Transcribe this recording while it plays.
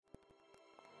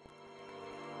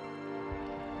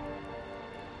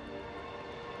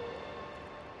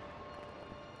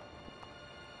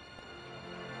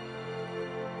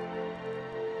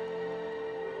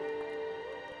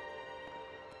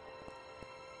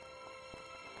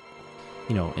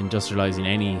industrializing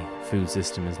any food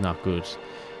system is not good.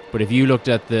 But if you looked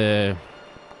at the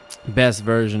best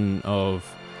version of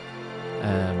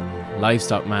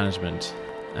livestock management,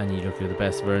 and you look at the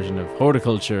best version of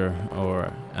horticulture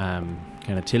or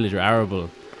kind of tillage or arable,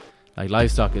 like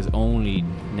livestock is only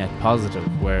net positive,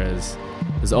 whereas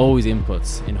there's always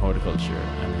inputs in horticulture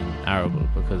and in arable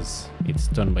because it's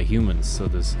done by humans. So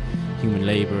there's human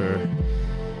labour.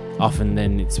 Often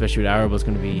then, especially with arable, it's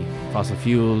going to be fossil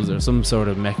fuels or some sort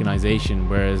of mechanization,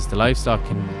 whereas the livestock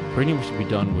can pretty much be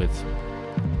done with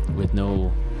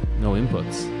no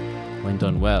inputs when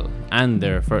done well, and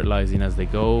they're fertilizing as they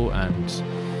go. And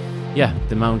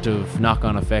the amount of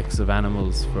knock-on effects of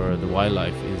animals for the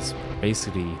wildlife is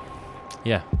basically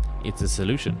it's a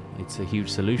solution. It's a huge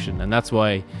solution, and that's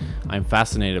why I'm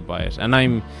fascinated by it. And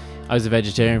I was a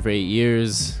vegetarian for 8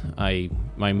 years.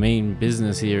 My main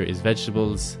business here is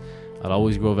vegetables. I'll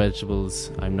always grow vegetables.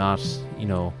 I'm not,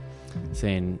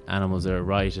 saying animals are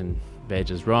right and veg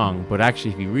is wrong. But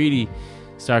actually, if you really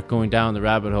start going down the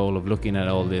rabbit hole of looking at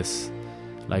all this,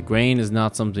 like grain is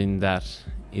not something that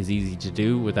is easy to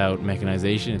do without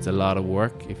mechanization. It's a lot of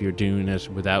work if you're doing it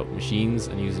without machines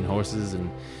and using horses. And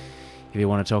if you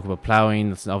want to talk about ploughing,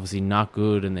 that's obviously not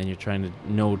good. And then you're trying to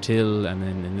no-till, and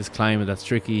then in this climate, that's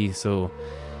tricky. So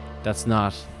that's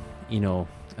not, a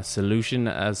solution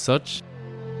as such.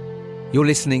 You're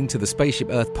listening to the Spaceship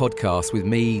Earth podcast with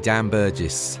me, Dan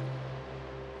Burgess.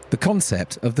 The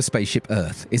concept of the Spaceship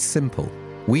Earth is simple.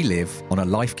 We live on a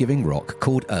life-giving rock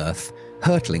called Earth,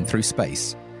 hurtling through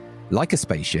space. Like a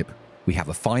spaceship, we have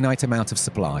a finite amount of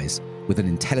supplies with an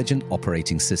intelligent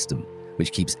operating system,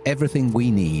 which keeps everything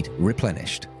we need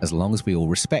replenished as long as we all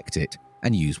respect it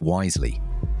and use wisely.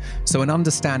 So an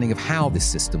understanding of how this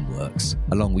system works,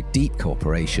 along with deep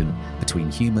cooperation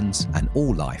between humans and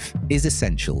all life, is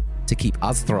essential to keep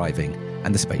us thriving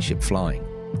and the spaceship flying.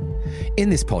 In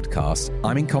this podcast,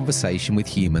 I'm in conversation with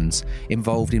humans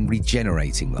involved in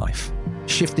regenerating life,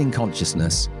 shifting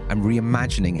consciousness, and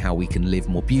reimagining how we can live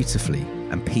more beautifully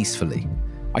and peacefully.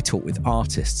 I talk with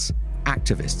artists,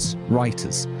 activists,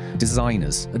 writers,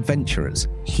 designers, adventurers,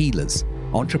 healers,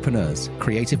 entrepreneurs,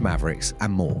 creative mavericks,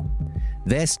 and more.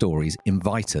 Their stories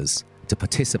invite us to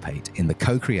participate in the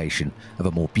co-creation of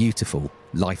a more beautiful,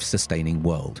 life-sustaining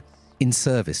world in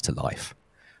service to life,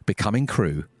 becoming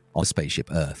crew on Spaceship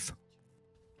Earth.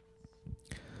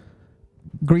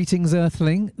 Greetings,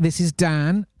 Earthling. This is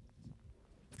Dan.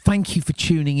 Thank you for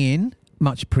tuning in.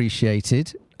 Much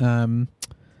appreciated. I'm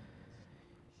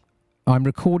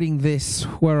recording this.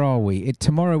 Where are we?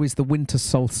 Tomorrow is the winter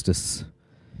solstice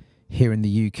here in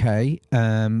the UK.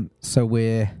 So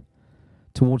we're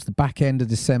towards the back end of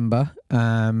December.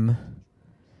 And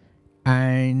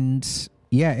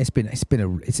yeah,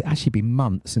 it's actually been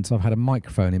months since I've had a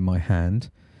microphone in my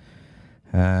hand.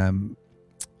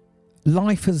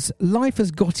 Life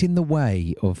has got in the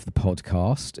way of the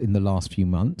podcast in the last few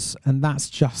months, and that's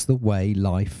just the way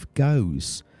life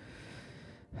goes.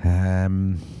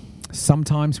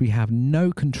 Sometimes we have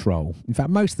no control. In fact,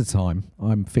 most of the time,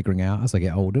 I'm figuring out as I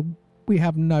get older, we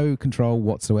have no control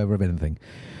whatsoever of anything.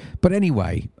 But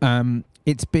anyway,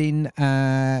 it's been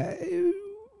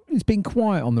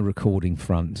quiet on the recording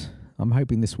front. I'm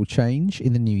hoping this will change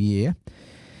in the new year.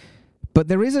 But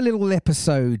there is a little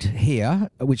episode here,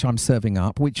 which I'm serving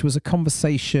up, which was a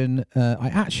conversation I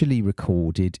actually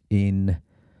recorded in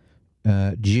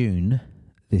June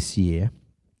this year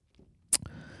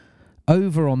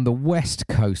over on the west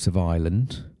coast of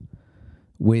Ireland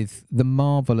with the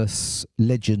marvellous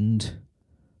legend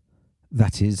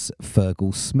that is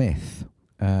Fergal Smith.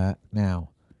 Now,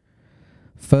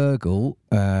 Fergal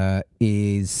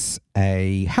is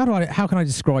a... How can I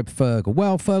describe Fergal?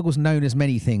 Well, Fergal's known as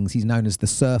many things. He's known as the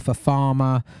surfer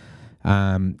farmer.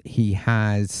 He's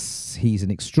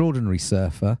an extraordinary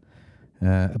surfer,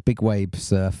 a big wave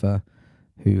surfer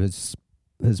who has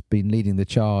been leading the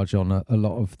charge on a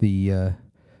lot of the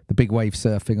big wave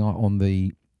surfing on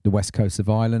the west coast of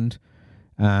Ireland.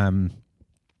 And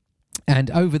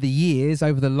over the years,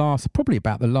 probably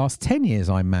about the last 10 years,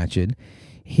 I imagine,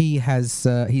 he has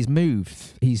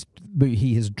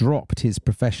dropped his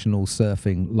professional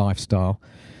surfing lifestyle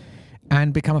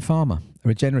and become a farmer, a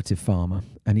regenerative farmer,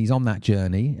 and he's on that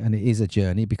journey. And it is a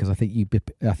journey because I think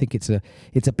it's a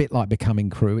bit like becoming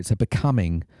crew. It's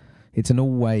an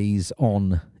always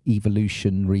on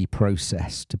evolutionary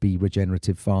process to be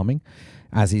regenerative farming,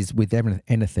 as is with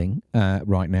anything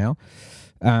right now.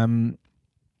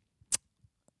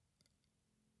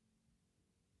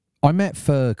 I met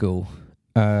Fergal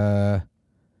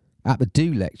at the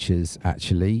Do Lectures,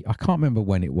 actually. I can't remember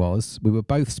when it was. We were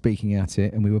both speaking at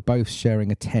it, and we were both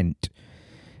sharing a tent.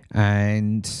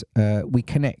 and we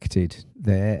connected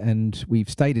there, and we've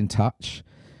stayed in touch.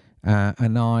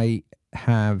 And I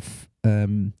have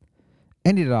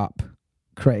ended up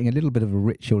creating a little bit of a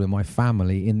ritual in my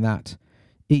family, in that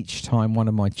each time one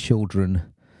of my children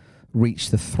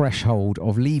reached the threshold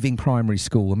of leaving primary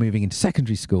school and moving into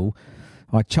secondary school,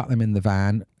 I chucked them in the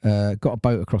van, got a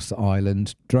boat across the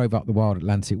island, drove up the Wild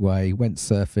Atlantic Way, went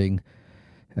surfing,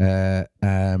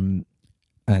 and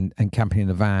camping in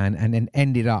a van, and then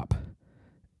ended up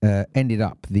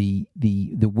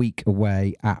the week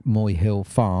away at Moy Hill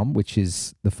Farm, which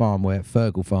is the farm where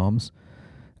Fergal farms,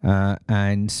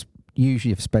 and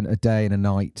usually have spent a day and a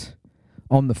night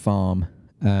on the farm,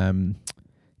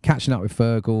 catching up with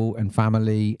Fergal and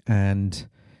family and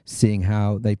seeing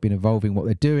how they've been evolving what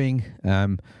they're doing,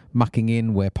 mucking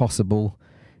in where possible,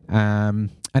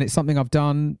 and it's something I've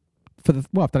done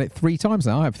I've done it 3 times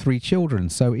now. I have 3 children.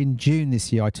 So in June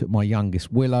this year, I took my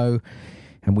youngest, Willow,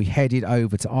 and we headed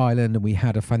over to Ireland, and we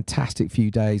had a fantastic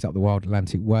few days up the Wild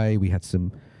Atlantic Way. We had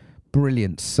some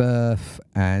brilliant surf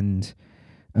and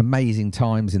amazing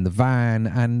times in the van,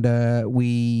 and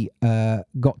we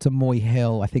got to Moy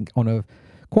Hill, I think, on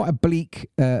quite a bleak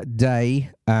day.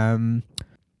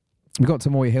 We got to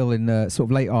Moy Hill in sort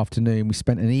of late afternoon. We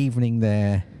spent an evening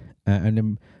there, and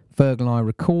then Fergal and I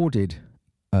recorded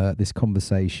this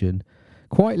conversation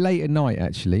quite late at night,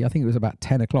 actually. I think it was about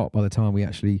 10 o'clock by the time we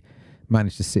actually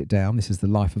managed to sit down. This is the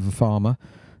life of a farmer,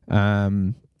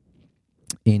 in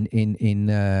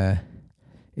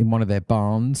one of their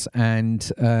barns, and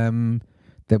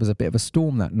there was a bit of a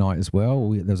storm that night as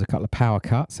well. There was a couple of power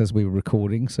cuts as we were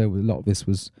recording, so a lot of this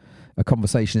was a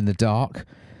conversation in the dark.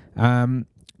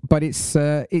 But it's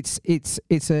a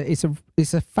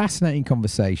fascinating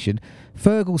conversation.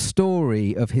 Fergal's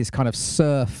story of his kind of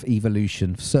surf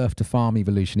to farm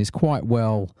evolution, is quite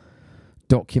well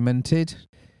documented.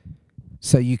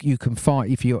 So you can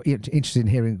find, if you're interested in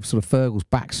hearing sort of Fergal's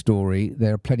backstory,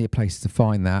 there are plenty of places to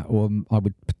find that. Or I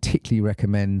would particularly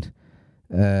recommend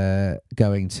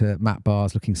going to Matt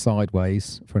Barr's Looking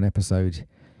Sideways for an episode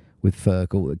with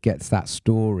Fergal that gets that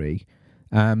story.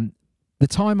 The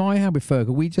time I had with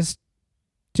Fergal, we just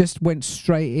went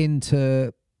straight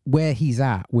into where he's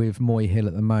at with Moy Hill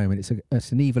at the moment.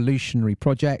 It's an evolutionary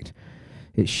project.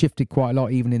 It's shifted quite a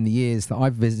lot, even in the years that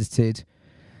I've visited.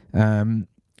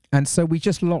 And so we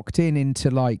just locked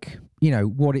into, like,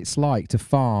 what it's like to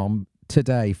farm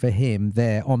today for him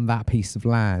there on that piece of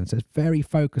land. So it's very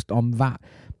focused on that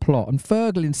plot. And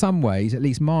Fergal, in some ways, at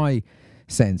least my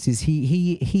sense, is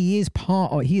he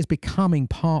is becoming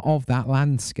part of that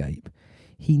landscape.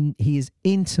 He is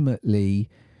intimately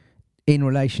in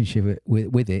relationship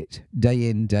with it, day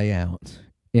in, day out,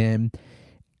 in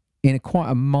quite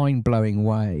a mind-blowing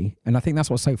way. And I think that's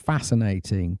what's so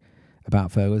fascinating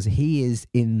about Fergal, is he is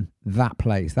in that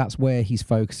place. That's where he's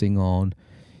focusing on.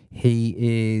 He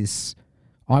is,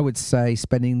 I would say,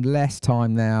 spending less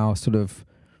time now sort of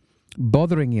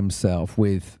bothering himself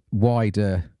with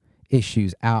wider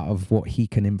issues out of what he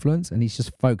can influence, and he's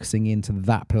just focusing into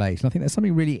that place. And I think there's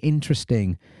something really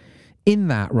interesting in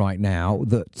that right now,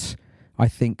 that I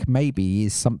think maybe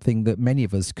is something that many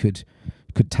of us could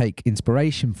take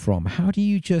inspiration from. How do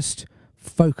you just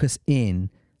focus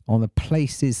in on the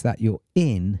places that you're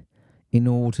in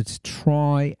order to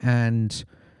try and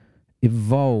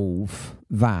evolve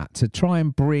that, to try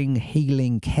and bring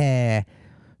healing, care,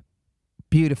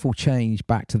 beautiful change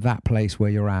back to that place where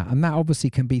you're at? And that obviously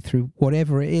can be through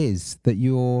whatever it is that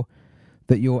you're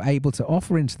able to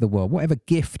offer into the world, whatever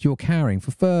gift you're carrying.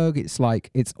 For Ferg,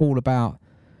 it's all about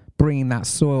bringing that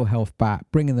soil health back,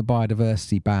 bringing the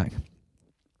biodiversity back,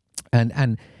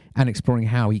 and exploring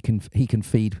how he can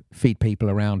feed people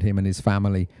around him and his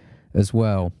family as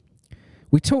well.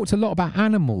 We talked a lot about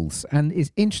animals, and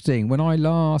it's interesting, when I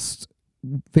last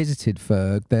visited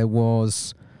Ferg, there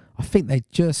was, I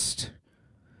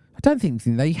don't think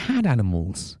they had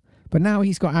animals, but now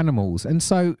he's got animals. And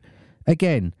so,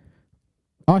 again,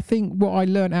 I think what I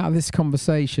learned out of this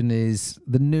conversation is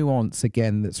the nuance,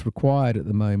 again, that's required at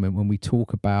the moment when we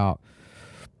talk about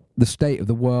the state of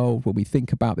the world, when we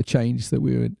think about the changes that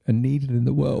are needed in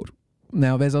the world.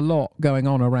 Now, there's a lot going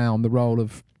on around the role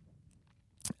of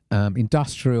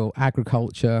industrial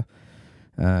agriculture,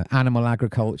 animal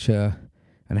agriculture,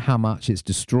 and how much it's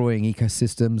destroying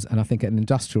ecosystems. And I think at an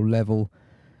industrial level,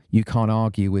 you can't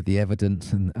argue with the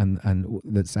evidence and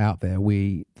that's out there.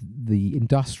 The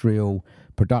industrial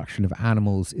production of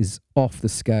animals is off the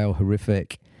scale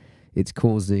horrific. It's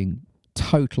causing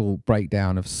total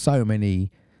breakdown of so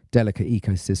many delicate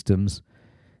ecosystems.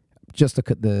 Just look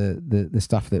at the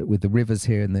stuff that with the rivers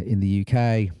here in the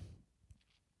UK.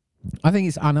 I think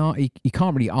it's you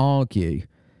can't really argue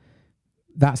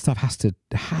that stuff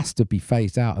has to be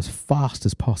phased out as fast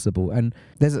as possible. And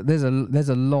there's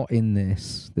a lot in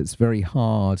this that's very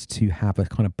hard to have a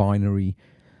kind of binary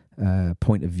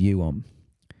point of view on.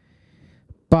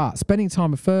 But spending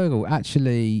time with Fergal,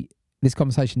 actually, this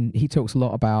conversation, he talks a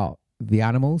lot about the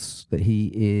animals that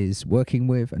he is working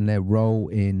with and their role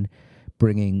in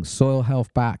bringing soil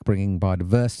health back, bringing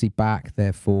biodiversity back,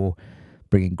 therefore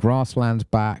bringing grasslands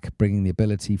back, bringing the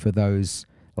ability for those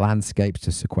landscapes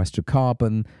to sequester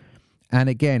carbon. And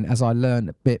again, as I learned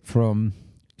a bit from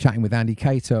chatting with Andy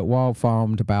Cater at Wild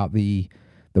Farmed about the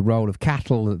role of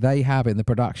cattle that they have in the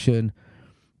production,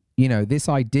 you know, this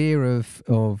idea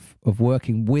of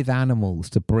working with animals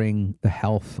to bring the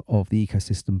health of the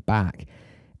ecosystem back,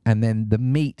 and then the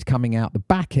meat coming out the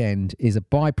back end is a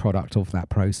byproduct of that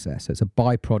process. It's a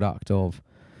byproduct of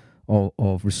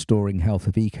restoring health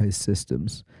of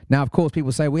ecosystems. Now, of course,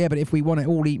 people say, well, yeah, but if we want to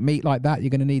all eat meat like that, you're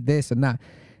going to need this and that.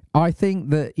 I think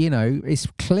that, you know, it's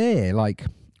clear, like,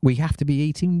 we have to be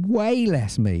eating way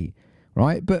less meat,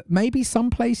 right? But maybe some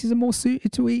places are more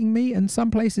suited to eating meat and some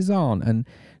places aren't. And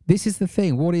this is the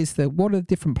thing. What are the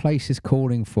different places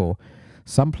calling for?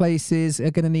 Some places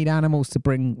are going to need animals to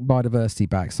bring biodiversity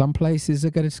back. Some places are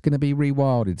going to be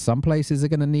rewilded. Some places are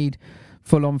going to need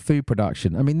full-on food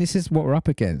production. I mean, this is what we're up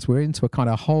against. We're into a kind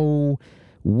of whole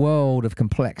world of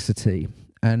complexity.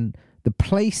 And the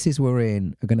places we're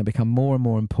in are going to become more and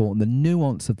more important. The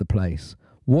nuance of the place.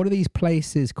 What are these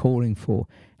places calling for?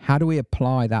 How do we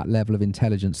apply that level of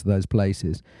intelligence to those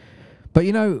places? But,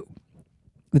 you know,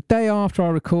 the day after I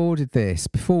recorded this,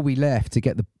 before we left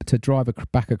to drive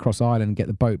back across Ireland and get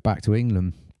the boat back to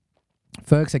England,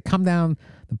 Ferg said, come down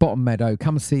the bottom meadow,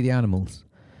 come and see the animals.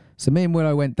 So me and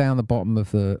Willow went down the bottom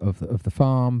of the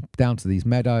farm, down to these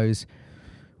meadows.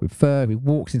 With Ferg, we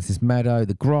walked into this meadow.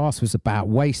 The grass was about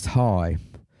waist high.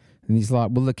 And he's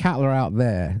like, well, the cattle are out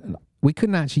there. And we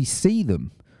couldn't actually see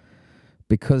them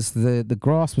because the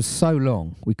grass was so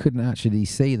long. We couldn't actually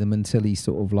see them until he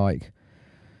sort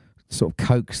of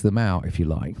coax them out, if you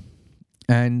like.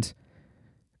 And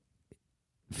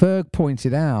Ferg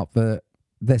pointed out that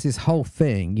there's this whole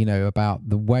thing, you know, about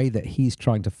the way that he's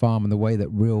trying to farm and the way that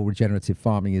real regenerative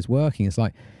farming is working. It's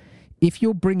like, if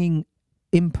you're bringing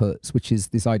inputs, which is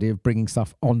this idea of bringing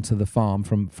stuff onto the farm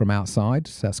from outside,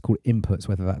 so that's called inputs,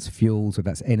 whether that's fuels,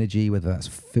 whether that's energy, whether that's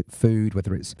food,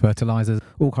 whether it's fertilizers,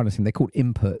 all kind of things. They're called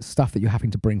inputs, stuff that you're having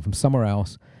to bring from somewhere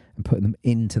else and put them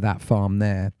into that farm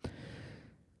there.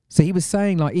 So he was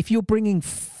saying, like, if you're bringing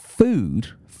food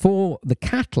for the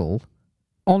cattle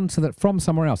from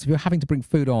somewhere else, if you're having to bring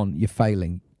food on, you're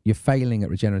failing. You're failing at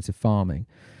regenerative farming.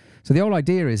 So the whole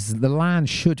idea is the land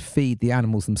should feed the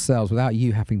animals themselves without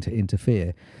you having to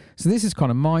interfere. So this is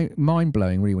kind of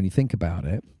mind-blowing, really, when you think about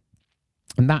it.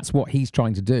 And that's what he's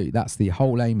trying to do. That's the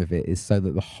whole aim of it, is so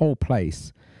that the whole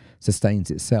place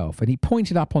sustains itself. And he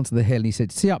pointed up onto the hill and he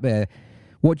said, see up there,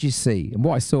 what do you see? And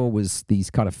what I saw was these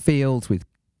kind of fields with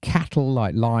cattle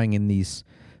like lying in these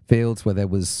fields where there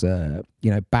was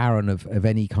barren of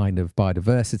any kind of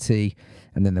biodiversity,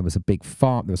 and then there was a big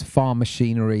farm. There was farm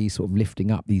machinery sort of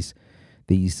lifting up these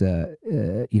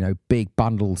big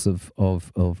bundles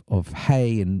of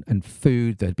hay and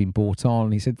food that had been brought on.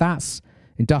 And he said that's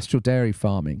industrial dairy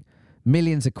farming,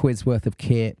 millions of quid's worth of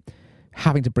kit,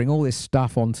 having to bring all this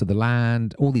stuff onto the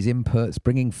land, all these inputs,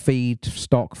 bringing feed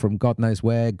stock from God knows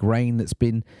where, grain that's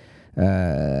been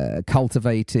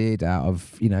cultivated out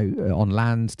of, on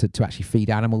land to actually feed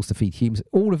animals, to feed humans.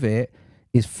 All of it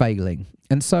is failing.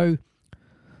 And so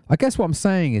I guess what I'm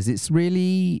saying is it's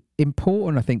really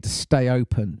important, I think, to stay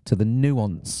open to the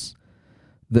nuance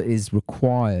that is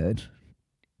required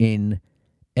in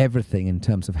everything in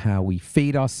terms of how we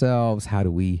feed ourselves, how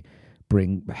do we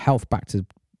bring health back to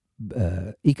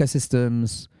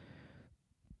ecosystems.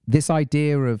 This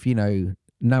idea of,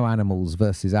 no animals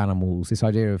versus animals, this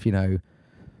idea of,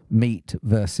 meat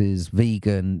versus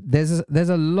vegan, there's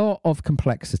a lot of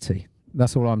complexity.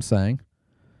 That's all I'm saying.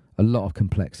 A lot of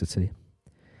complexity.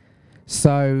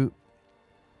 So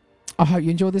I hope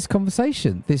you enjoyed this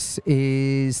conversation. This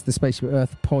is the Spaceship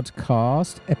Earth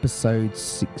podcast, episode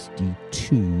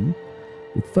 62,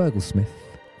 with Fergal Smith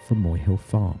from Moy Hill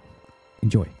Farm.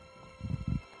 Enjoy.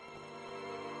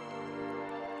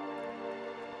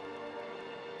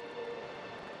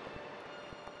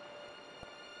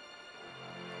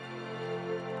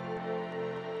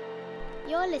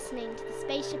 You're listening to the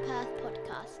Spaceship Earth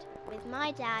podcast with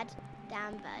my dad,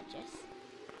 Dan Burgess.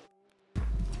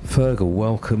 Fergal,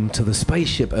 welcome to the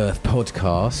Spaceship Earth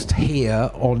podcast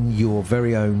here on your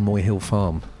very own Moy Hill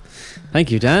Farm. Thank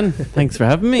you, Dan. Thanks for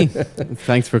having me.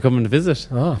 Thanks for coming to visit.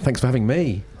 Thanks for having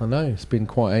me. I know it's been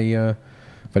quite a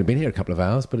I've only been here a couple of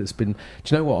hours, but it's been...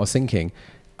 Do you know what I was thinking?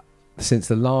 Since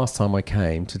the last time I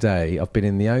came, today, I've been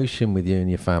in the ocean with you and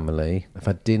your family. I've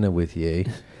had dinner with you.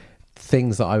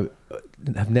 Things that I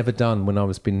have never done when I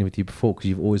was been with you before, because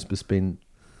you've always just been...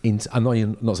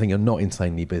 I'm not saying you're not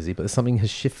insanely busy, but something has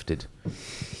shifted.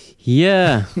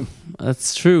 Yeah,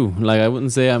 that's true. Like, I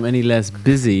wouldn't say I'm any less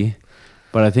busy,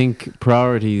 but I think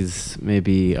priorities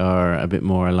maybe are a bit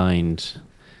more aligned.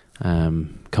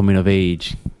 Coming of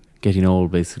age, getting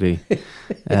old, basically.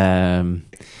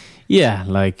 Yeah,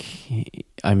 like,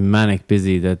 I'm manic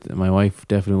busy. That my wife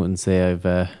definitely wouldn't say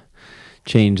I've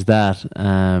changed that.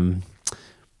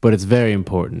 But it's very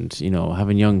important, you know,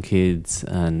 having young kids,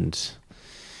 and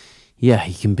yeah,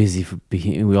 you can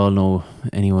we all know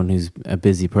anyone who's a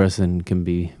busy person can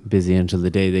be busy until the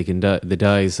day they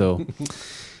die. So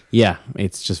yeah,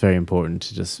 it's just very important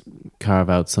to just carve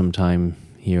out some time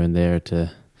here and there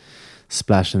to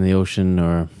splash in the ocean,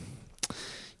 or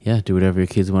do whatever your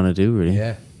kids want to do, really.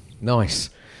 Yeah,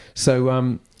 nice. So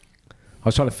I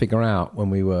was trying to figure out when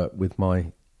we were with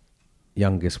my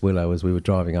youngest Willow as we were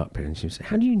driving up here, and she said,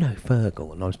 "How do you know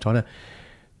Fergal?" And I was trying to,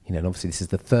 and obviously this is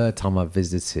the third time I've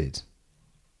visited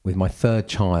with my third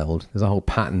child. There's a whole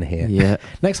pattern here. Yeah.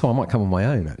 Next time I might come on my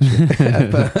own, actually.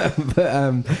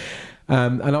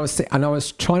 And I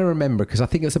was trying to remember, because I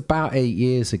think it was about 8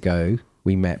 years ago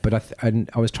we met, but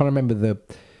I was trying to remember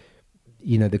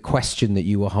the question that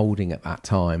you were holding at that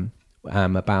time,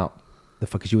 about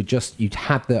because you'd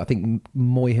had I think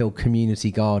Moy Hill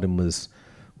Community Garden was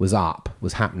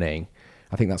happening.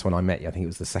 I think that's when I met you. I think it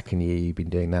was the second year you'd been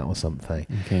doing that or something.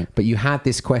 Okay. But you had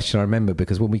this question, I remember,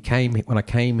 because when I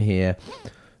came here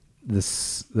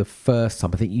the first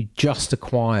time, I think you just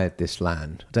acquired this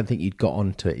land. I don't think you'd got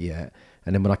onto it yet.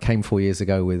 And then when I came 4 years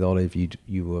ago with Olive, you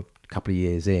were a couple of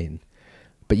years in.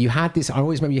 But you had this, I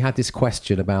always remember you had this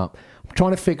question about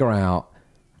trying to figure out,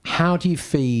 how do you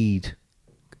feed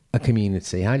a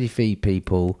community? How do you feed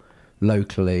people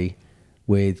locally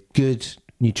with good,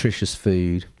 nutritious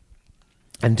food,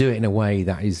 and do it in a way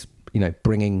that is,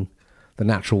 bringing the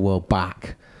natural world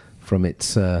back from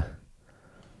its how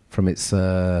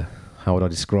would I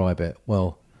describe it?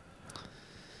 Well,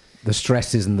 the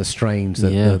stresses and the strains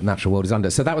that the natural world is under.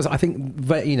 So that was, I think,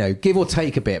 give or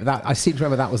take a bit. But I seem to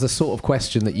remember that was the sort of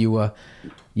question that you were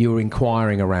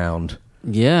inquiring around.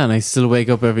 Yeah, and I still wake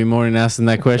up every morning asking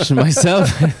that question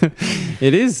myself.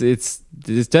 It's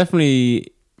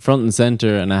definitely front and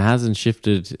center, and it hasn't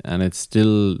shifted, and it's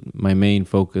still my main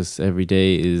focus every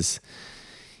day is,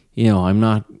 I'm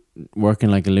not working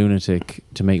like a lunatic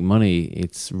to make money.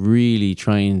 It's really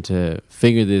trying to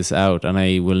figure this out, and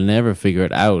I will never figure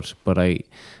it out, but I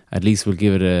at least will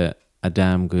give it a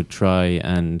damn good try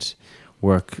and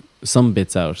work some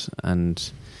bits out.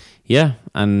 And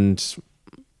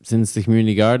since the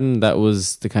community garden, that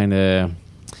was the kind of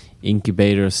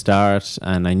incubator start,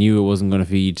 and I knew it wasn't going to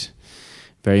feed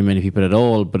very many people at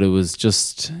all, but it was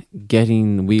just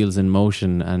getting wheels in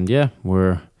motion. And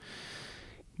we're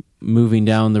moving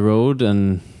down the road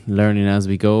and learning as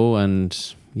we go,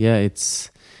 and it's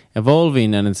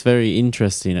evolving, and it's very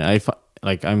interesting. I'm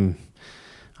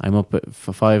up at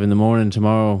 5 a.m.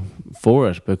 tomorrow for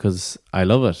it, because I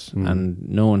love it, and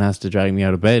no one has to drag me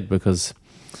out of bed, because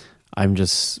I'm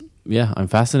just I'm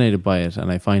fascinated by it,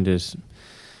 and I find it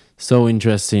so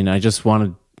interesting. I just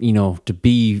wanted to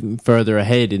be further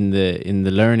ahead in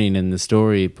the learning and the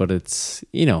story, but it's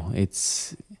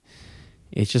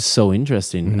just so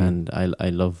interesting, and I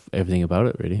love everything about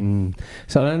it, really.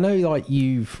 So I know, like,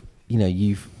 you've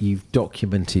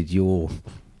documented your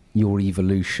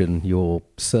evolution, your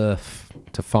surf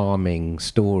to farming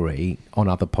story on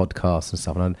other podcasts and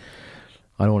stuff, and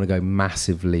I don't want to go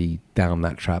massively down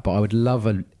that track, but I would love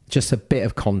just a bit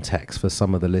of context for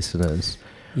some of the listeners.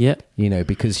 Yeah,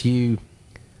 because in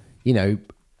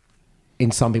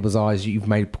some people's eyes, you've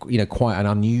made quite an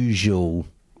unusual.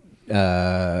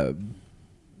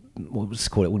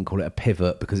 Wouldn't call it a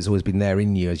pivot, because it's always been there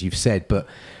in you, as you've said. But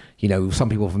some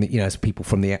people as people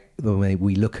from the way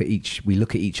we look at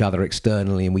each other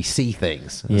externally, and we see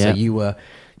things. And so you were,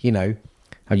 and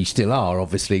you still are,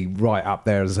 obviously, right up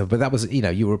there. But that was,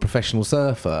 you were a professional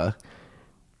surfer.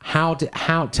 Tell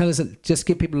us, just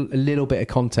give people a little bit of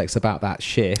context about that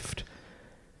shift.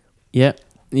 No,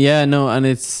 and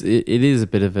it is a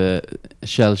bit of a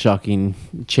shell-shocking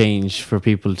change for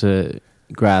people to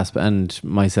grasp, and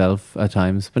myself at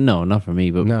times, but no, not for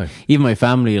me, but no. Even my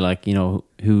family,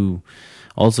 who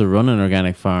also run an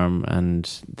organic farm,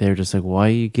 and they're just like, why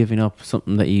are you giving up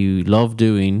something that you love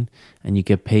doing and you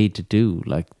get paid to do?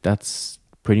 Like, that's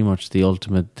pretty much the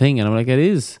ultimate thing. And I'm like,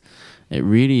 it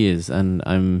really is, and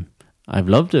I've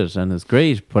loved it, and it's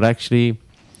great, but actually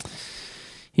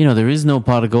there is no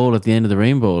pot of gold at the end of the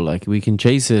rainbow. Like, we can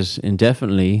chase it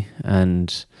indefinitely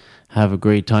and have a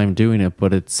great time doing it,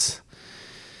 but it's,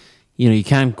 you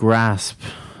can't grasp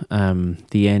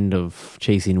the end of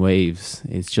chasing waves.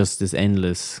 It's just this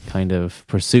endless kind of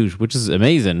pursuit, which is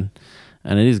amazing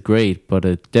and it is great, but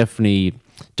it definitely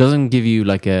doesn't give you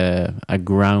like a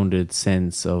grounded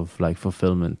sense of like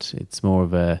fulfillment. It's more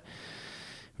of a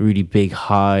really big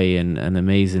high and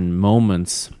amazing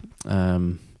moments.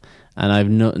 And I've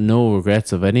no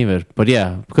regrets of any of it. But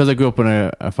yeah, because I grew up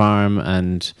on a farm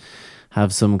and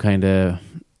have some kind of,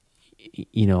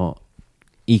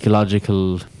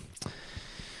 ecological,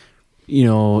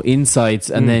 insights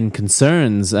and then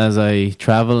concerns as I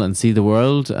travel and see the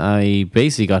world, I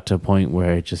basically got to a point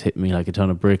where it just hit me like a ton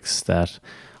of bricks that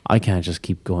I can't just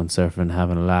keep going surfing,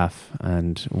 having a laugh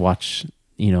and watch,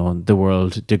 the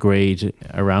world degrade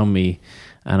around me,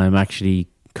 and I'm actually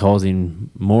causing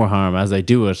more harm as I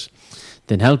do it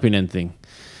than helping anything.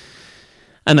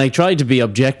 And I tried to be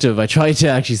objective. I tried to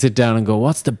actually sit down and go,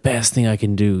 what's the best thing I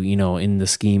can do, in the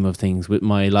scheme of things with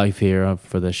my life here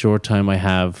for the short time I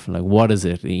have? Like, what is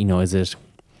it? Is it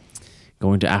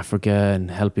going to Africa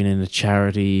and helping in a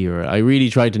charity? Or I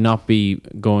really tried to not be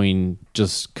going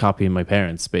just copying my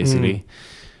parents, basically.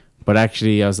 But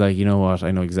actually, I was like, you know what?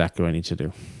 I know exactly what I need to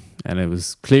do. And it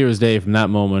was clear as day from that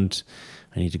moment.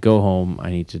 I need to go home. I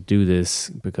need to do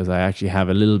this because I actually have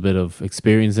a little bit of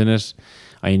experience in it.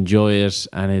 I enjoy it,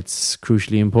 and it's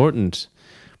crucially important.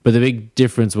 But the big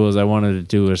difference was I wanted to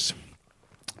do it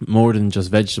more than just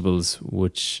vegetables,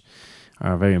 which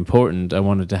are very important. I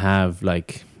wanted to have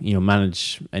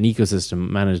manage an ecosystem,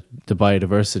 manage the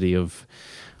biodiversity of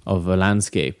a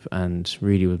landscape, and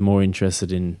really was more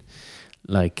interested in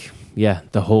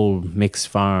the whole mixed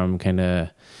farm kind of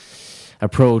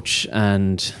approach.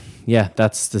 And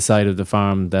that's the side of the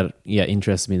farm that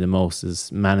interests me the most,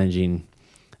 is managing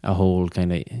a whole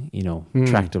kind of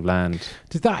tract of land.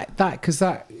 Did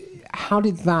how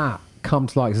did that come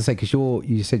to light? As I say, because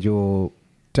you said your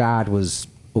dad was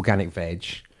organic veg.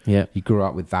 Yeah, you grew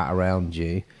up with that around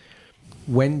you.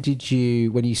 When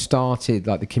you started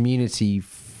like the community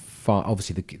farm?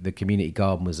 Obviously, the community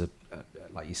garden was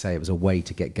like you say, it was a way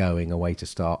to get going, a way to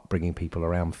start bringing people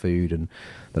around food and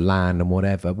the land and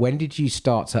whatever. When did you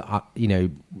start to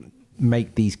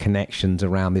make these connections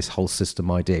around this whole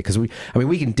system idea? Because we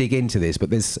can dig into this,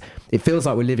 but it feels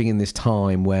like we're living in this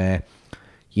time where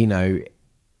either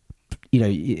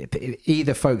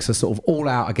folks are sort of all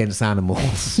out against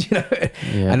animals,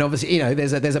 and obviously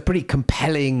there's a pretty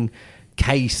compelling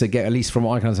case again, at least from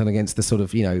what I can understand, against the sort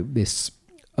of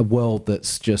a world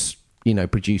that's just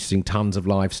producing tons of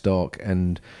livestock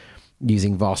and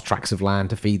using vast tracts of land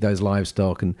to feed those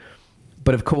livestock.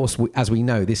 But of course, as we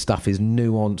know, this stuff is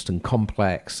nuanced and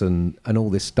complex and all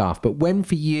this stuff. But when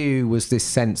for you was this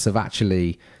sense of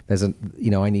actually,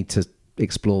 I need to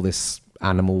explore this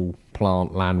animal,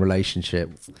 plant, land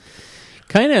relationship?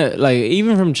 Kind of like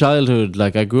even from childhood,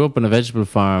 like I grew up on a vegetable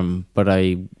farm, but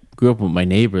I grew up with my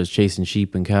neighbors chasing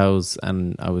sheep and cows,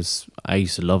 and I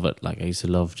used to love it. Like I used to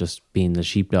love just being the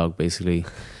sheepdog, basically.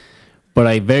 But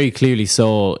I very clearly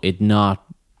saw it not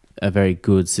a very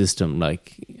good system.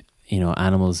 Like,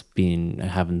 animals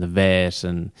having the vet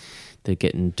and they're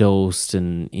getting dosed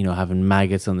and, having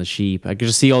maggots on the sheep. I could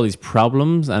just see all these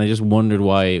problems, and I just wondered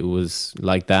why it was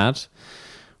like that.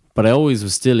 But I always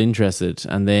was still interested.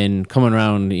 And then coming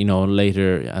around,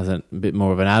 later as a bit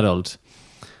more of an adult,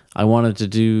 I wanted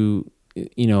to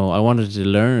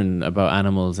learn about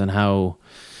animals and how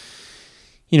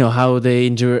they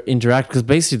interact, because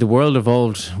basically the world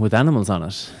evolved with animals on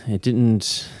it. It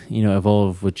didn't,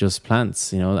 evolve with just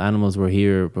plants. Animals were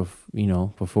here,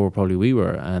 before probably we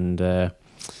were. And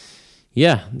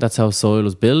that's how soil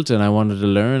was built. And I wanted to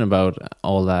learn about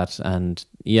all that. And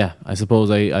I suppose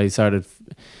I started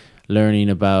learning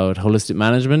about holistic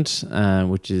management,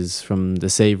 which is from the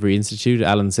Savory Institute,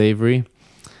 Alan Savory.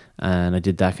 And I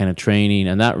did that kind of training,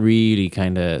 and that really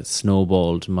kind of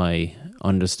snowballed my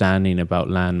understanding about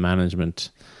land management.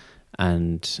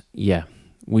 And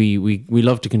we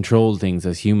love to control things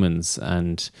as humans,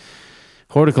 and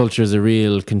horticulture is a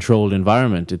real controlled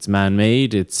environment. It's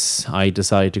man-made. I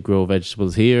decide to grow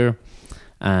vegetables here,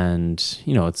 and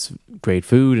it's great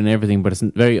food and everything, but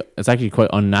it's actually quite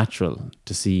unnatural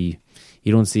to see.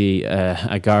 You don't see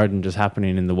a garden just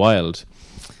happening in the wild.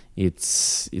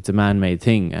 It's a man-made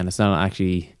thing, and it's not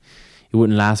actually, it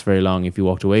wouldn't last very long if you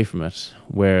walked away from it.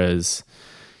 Whereas,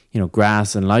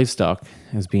 grass and livestock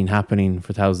has been happening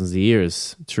for thousands of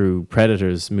years through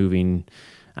predators moving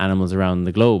animals around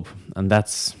the globe, and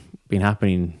that's been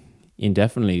happening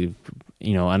indefinitely,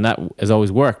 and that has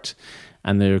always worked.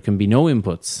 And there can be no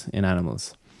inputs in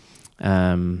animals.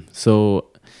 So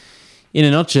in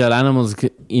a nutshell, animals,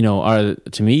 are,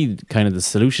 to me, kind of the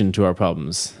solution to our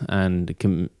problems. And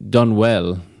done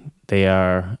well, they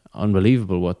are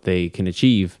unbelievable what they can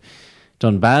achieve.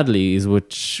 Done badly is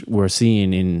which we're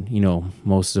seeing in,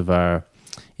 most of our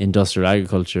industrial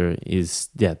agriculture is,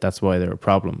 that's why they're a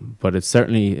problem. But it's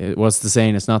certainly, what's the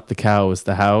saying? It's not the cow, it's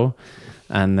the how.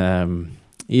 And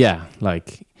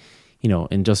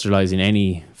industrializing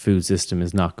any food system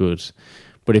is not good.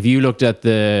 But if you looked at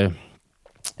the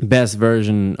best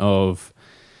version of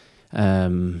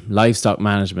livestock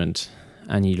management,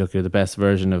 and you look at the best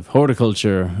version of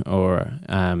horticulture or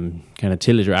kind of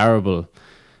tillage or arable,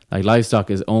 like livestock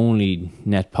is only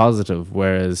net positive,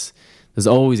 whereas there's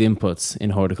always inputs in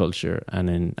horticulture and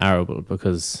in arable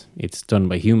because it's done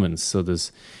by humans. So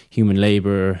there's human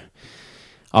labor.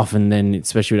 Often then,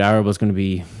 especially with arable, it's going to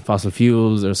be fossil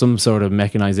fuels or some sort of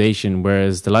mechanization,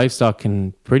 whereas the livestock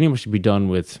can pretty much be done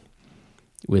with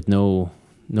no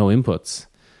inputs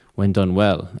when done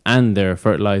well. And they're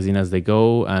fertilizing as they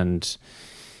go. And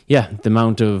the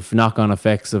amount of knock-on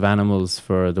effects of animals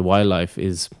for the wildlife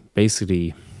is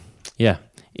basically,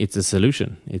 it's a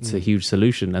solution. It's a huge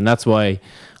solution. And that's why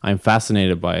I'm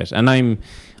fascinated by it. And I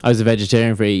was a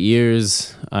vegetarian for 8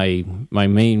 years. My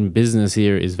main business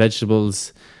here is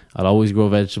vegetables. I'll always grow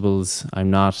vegetables.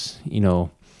 I'm not,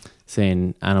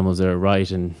 saying animals are right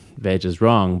and veg is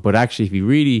wrong. But actually, if you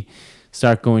really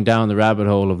start going down the rabbit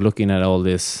hole of looking at all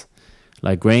this,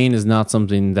 like grain is not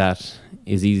something that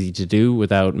is easy to do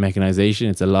without mechanization.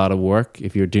 It's a lot of work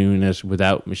if you're doing it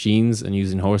without machines and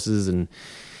using horses. And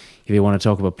if you want to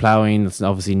talk about plowing, that's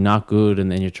obviously not good.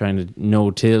 And then you're trying to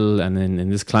no-till, and then in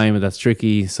this climate, that's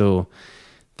tricky. So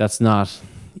that's not,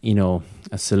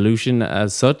 a solution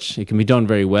as such. It can be done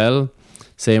very well.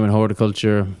 Same in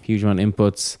horticulture, huge amount of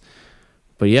inputs.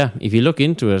 But if you look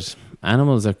into it,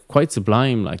 animals are quite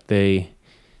sublime. Like they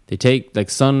take, like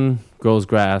sun grows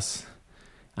grass,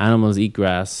 animals eat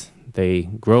grass, they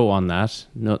grow on that.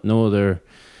 No other,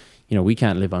 we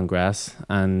can't live on grass,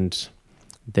 and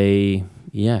they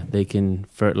can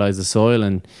fertilize the soil,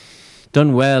 and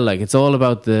done well, like it's all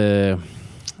about the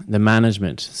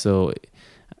management. So,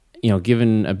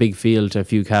 giving a big field to a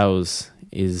few cows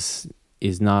is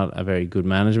not a very good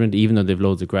management, even though they've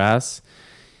loads of grass.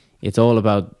 It's all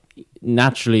about,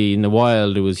 naturally in the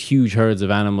wild, there was huge herds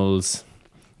of animals,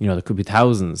 there could be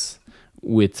thousands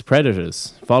with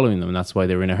predators following them. And that's why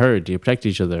they were in a herd, to protect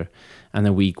each other. And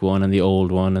the weak one and the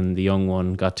old one and the young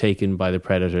one got taken by the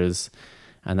predators.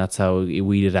 And that's how it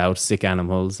weeded out sick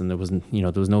animals. And there was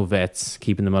no vets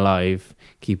keeping them alive,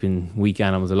 keeping weak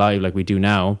animals alive like we do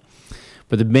now.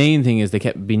 But the main thing is they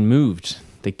kept being moved.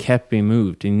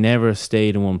 They never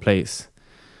stayed in one place.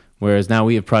 Whereas now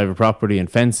we have private property and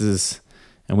fences,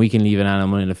 and we can leave an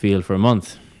animal in a field for a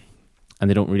month, and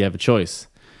they don't really have a choice.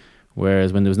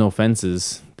 Whereas when there was no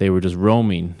fences, they were just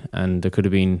roaming, and there could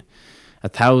have been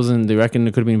 1,000. They reckon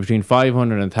there could have been between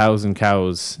 500 and 1,000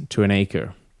 cows to an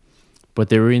acre, but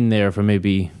they were in there for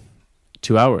maybe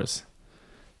 2 hours,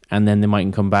 and then they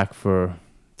mightn't come back for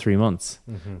 3 months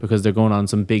because they're going on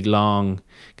some big long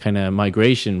kind of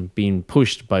migration, being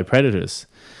pushed by predators.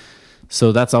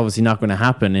 So that's obviously not going to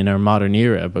happen in our modern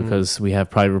era because we have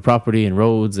private property and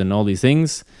roads and all these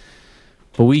things.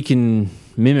 But we can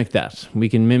mimic that. We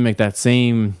can mimic that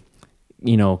same,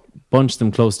 bunch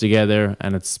them close together,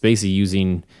 and it's basically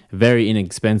using very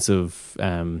inexpensive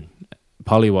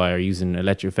polywire, using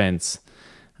electric fence,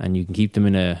 and you can keep them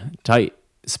in a tight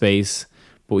space.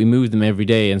 But we move them every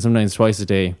day, and sometimes twice a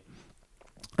day,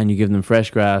 and you give them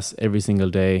fresh grass every single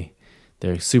day.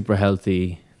 They're super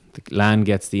healthy. The land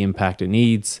gets the impact it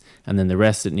needs, and then the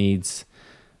rest it needs,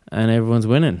 and everyone's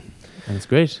winning, and it's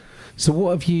great. So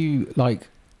what have you, like,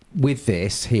 with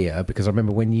this here, because I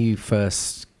remember when you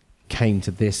first came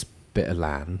to this bit of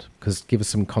land, because give us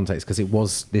some context, because it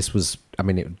was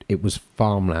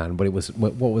farmland, but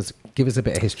give us a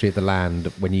bit of history of the land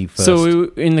when you first... So we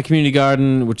were in the community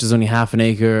garden, which is only half an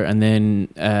acre, and then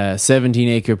a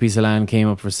 17-acre piece of land came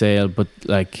up for sale, but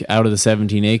like out of the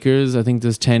 17 acres, I think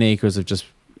there's 10 acres of just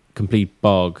complete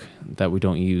bog that we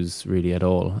don't use really at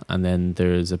all, and then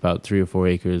there's about 3 or 4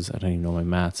 acres, I don't even know my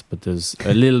maths, but there's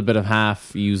a little bit of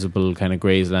half usable kind of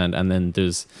grazeland, and then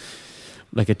there's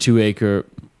like a 2-acre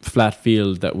flat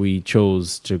field that we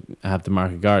chose to have the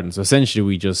market garden. So essentially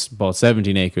we just bought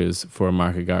 17 acres for a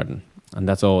market garden, and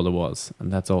that's all there was,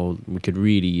 and that's all we could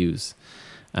really use.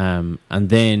 And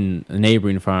then a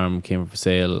neighbouring farm came for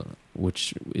sale,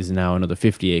 which is now another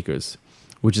 50 acres,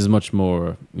 which is much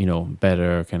more,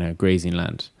 better kind of grazing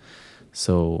land.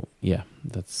 So yeah,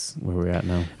 that's where we're at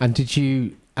now. And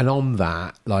on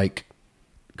that, like,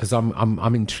 because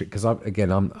I'm intrigued, because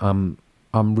I'm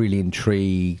really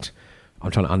intrigued.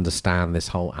 I'm trying to understand this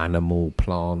whole animal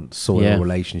plant soil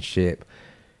relationship.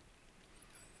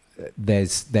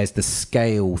 There's the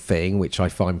scale thing, which I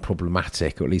find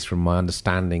problematic, or at least from my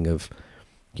understanding of,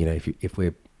 you know,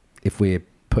 if we're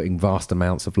putting vast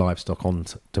amounts of livestock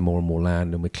onto more and more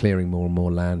land, and we're clearing more and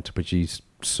more land to produce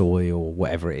soy or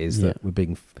whatever it is that we're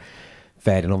being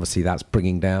fed, and obviously that's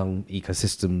bringing down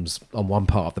ecosystems on one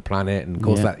part of the planet, and of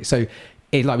course that. So,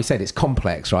 like we said, it's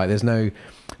complex, right?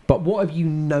 But what have you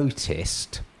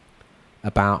noticed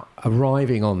about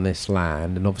arriving on this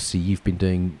land? And obviously, you've been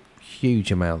doing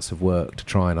huge amounts of work to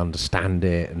try and understand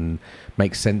it and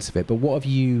make sense of it. But what have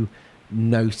you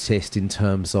noticed in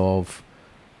terms of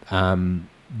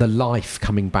the life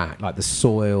coming back, like the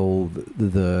soil,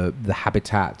 the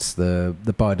habitats, the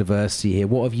biodiversity here?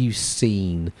 What have you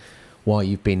seen while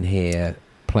you've been here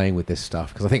playing with this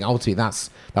stuff? Because I think ultimately that's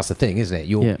the thing, isn't it?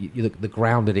 You're the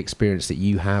grounded experience that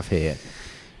you have here.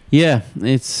 Yeah,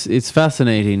 it's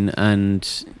fascinating, and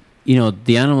you know,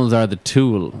 the animals are the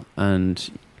tool,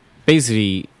 and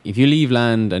basically if you leave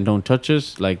land and don't touch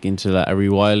it, like into a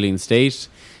rewilding state,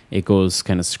 it goes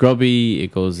kind of scrubby.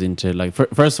 It goes into like,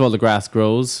 first of all, the grass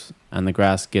grows and the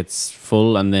grass gets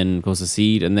full and then goes to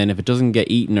seed, and then if it doesn't get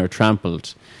eaten or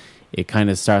trampled, it kind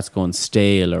of starts going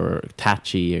stale or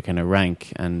tatchy or kind of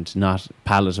rank and not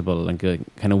palatable, and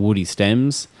kind of woody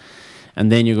stems. And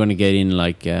then you're going to get in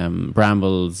like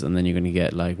brambles, and then you're going to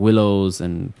get like willows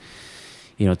and,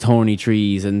 you know, thorny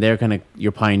trees, and they're kind of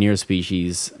your pioneer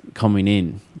species coming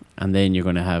in. And then you're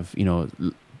going to have, you know,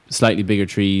 slightly bigger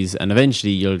trees, and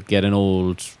eventually you'll get an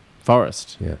old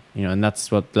forest. You know, and that's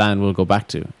what land will go back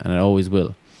to, and it always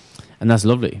will. And that's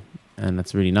lovely, and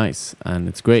that's really nice, and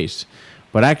it's great.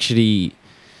 But actually,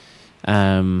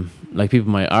 like people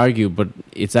might argue, but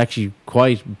it's actually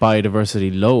quite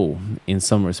biodiversity low in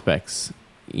some respects.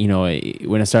 You know,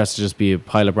 when it starts to just be a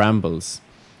pile of brambles,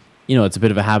 you know, it's a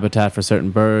bit of a habitat for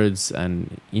certain birds,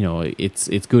 and you know,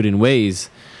 it's good in ways.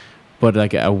 But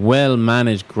like a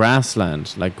well-managed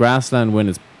grassland, like grassland when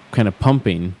it's kind of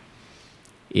pumping,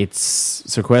 it's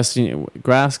sequestering.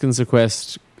 Grass can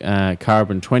sequester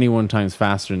carbon 21 times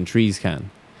faster than trees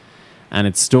can, and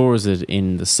it stores it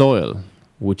in the soil,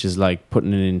 which is like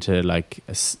putting it into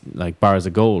like bars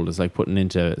of gold. It's like putting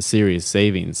into serious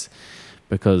savings,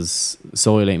 because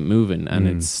soil ain't moving and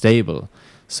it's stable.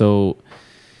 So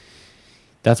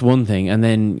that's one thing. And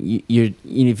then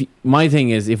my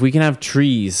thing is, if we can have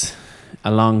trees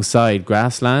alongside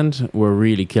grassland, we're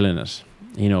really killing it.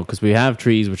 You know, because we have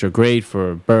trees which are great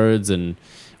for birds and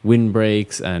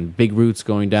windbreaks and big roots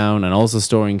going down, and also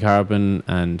storing carbon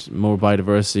and more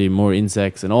biodiversity, more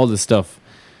insects and all this stuff.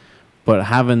 But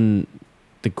having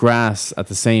the grass at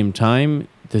the same time,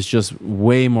 there's just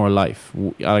way more life.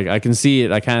 I can see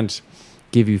it. I can't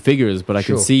give you figures, but I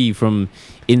can see from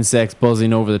insects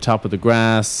buzzing over the top of the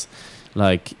grass,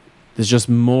 like there's just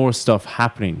more stuff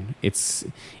happening. It's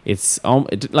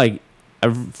like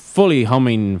a fully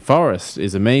humming forest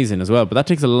is amazing as well, but that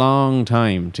takes a long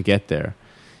time to get there.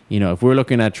 You know, if we're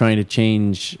looking at trying to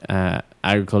change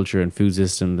agriculture and food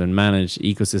systems and manage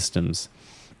ecosystems,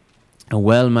 a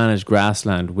well-managed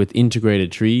grassland with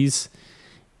integrated trees,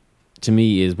 to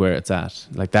me, is where it's at.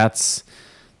 Like that's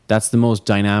the most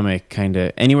dynamic kind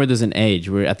of. Anywhere there's an edge,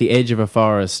 we're at the edge of a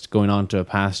forest going onto a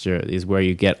pasture, is where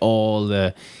you get all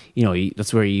the, you know,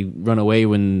 that's where you run away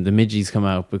when the midges come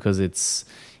out, because it's,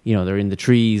 you know, they're in the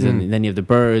trees, and then you have the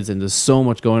birds, and there's so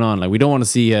much going on. Like, we don't want to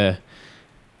see a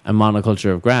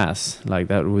monoculture of grass. Like,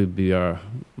 that would be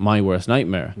my worst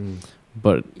nightmare.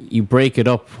 But you break it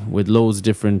up with loads of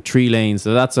different tree lanes.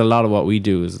 So that's a lot of what we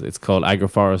do. It's called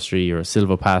agroforestry or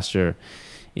silvopasture,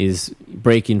 is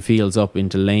breaking fields up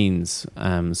into lanes.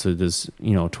 So there's,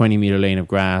 you know, 20-meter lane of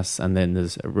grass, and then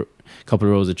there's a couple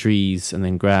of rows of trees, and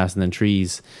then grass, and then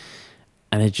trees.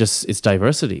 And it's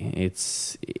diversity.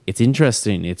 It's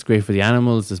interesting. It's great for the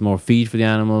animals. There's more feed for the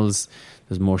animals.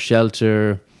 There's more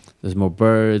shelter. There's more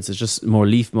birds. There's just more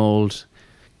leaf mold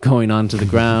going onto the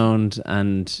ground.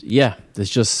 And yeah, there's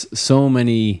just so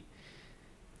many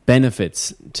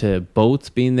benefits to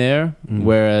both being there.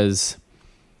 Whereas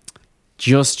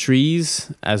just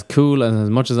trees, as cool and as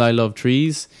much as I love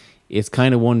trees, it's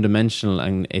kind of one-dimensional,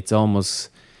 and it's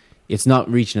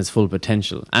not reaching its full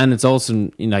potential. And it's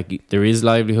also, you know, like, there is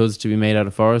livelihoods to be made out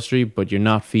of forestry, but you're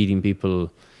not feeding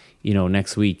people, you know,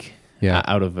 next week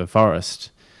out of a forest.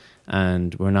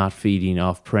 And we're not feeding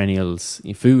off perennials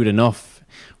food enough,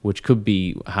 which could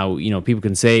be how, you know, people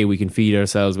can say we can feed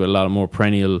ourselves with a lot of more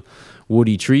perennial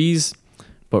woody trees,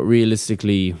 but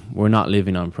realistically, we're not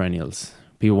living on perennials.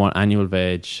 people want annual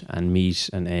veg and meat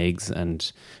and eggs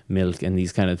and milk and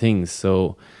these kind of things.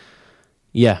 So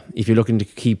yeah, if you're looking to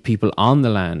keep people on the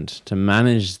land, to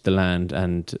manage the land,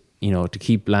 and to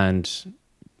keep land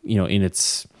in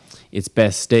its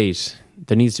best state,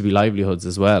 there needs to be livelihoods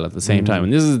as well at the same time.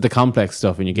 And this is the complex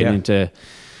stuff when you get into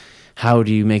how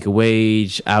do you make a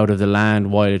wage out of the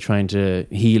land while you're trying to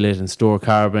heal it and store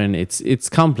carbon. It's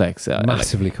complex.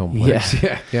 Massively complex.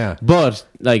 Yeah. But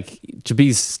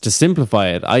to simplify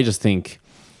it, I just think,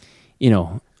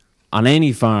 on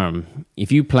any farm,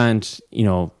 if you plant,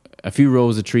 a few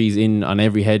rows of trees in on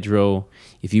every hedgerow,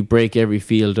 if you break every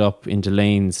field up into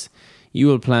lanes, you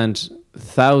will plant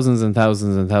thousands and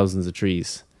thousands and thousands of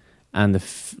trees. And the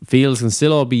fields can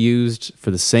still all be used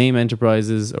for the same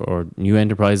enterprises or new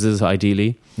enterprises,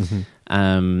 ideally.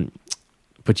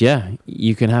 But yeah,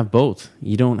 you can have both.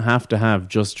 You don't have to have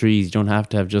just trees. You don't have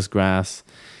to have just grass.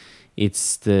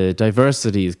 It's the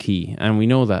diversity is key. And we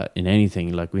know that in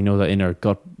anything. We know that in our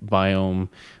gut biome.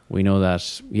 We know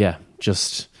that,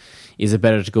 just... Is it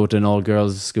better to go to an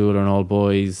all-girls school or an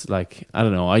all-boys? I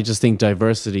don't know. I just think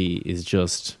diversity is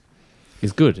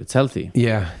good. It's healthy.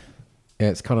 Yeah,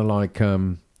 it's kind of like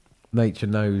nature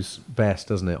knows best,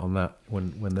 doesn't it? On that,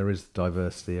 when there is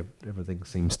diversity, everything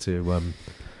seems to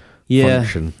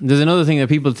function. There's another thing that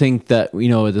people think that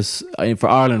this for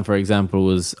Ireland, for example,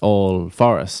 was all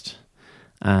forest,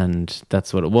 and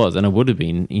that's what it was, and it would have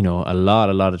been a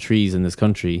lot of trees in this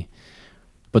country.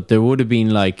 But there would have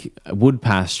been a wood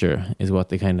pasture is what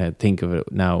they kind of think of it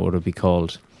now, what it would be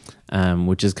called,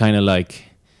 which is kind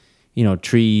of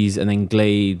trees and then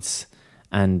glades,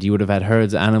 and you would have had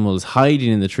herds of animals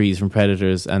hiding in the trees from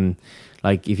predators. And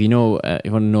if you want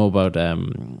to know about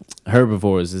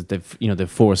herbivores, is they've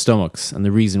 4 stomachs, and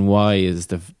the reason why is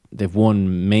they've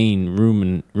one main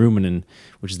ruminant,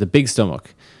 which is the big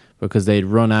stomach, because they'd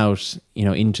run out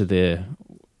into the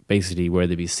basically where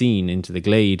they'd be seen into the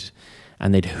glade.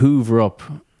 And they'd hoover up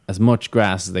as much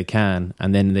grass as they can,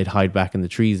 and then they'd hide back in the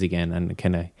trees again and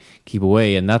kind of keep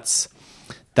away. And that's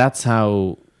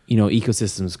how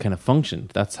ecosystems kind of functioned.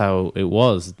 That's how it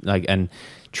was. And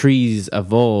trees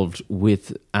evolved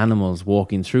with animals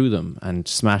walking through them and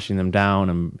smashing them down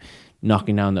and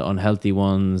knocking down the unhealthy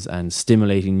ones and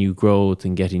stimulating new growth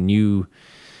and getting new,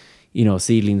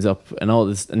 seedlings up and all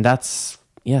this. And that's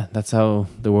how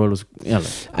the world was.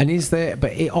 And is there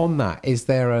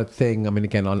a thing? I mean,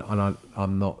 again,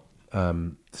 I'm not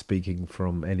speaking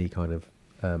from any kind of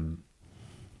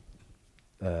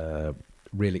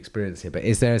real experience here, but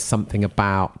is there something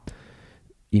about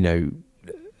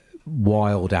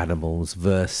wild animals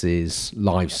versus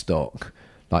livestock,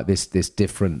 this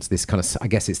difference, this kind of, I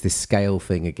guess it's this scale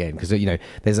thing again, because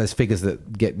there's those figures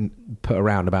that get put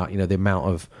around about the amount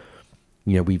of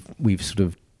we've sort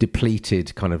of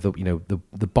depleted kind of the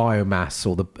biomass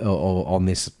or on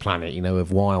this planet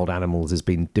of wild animals has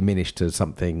been diminished to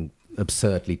something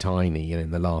absurdly tiny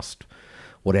in the last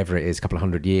whatever it is couple of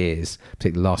 100 years,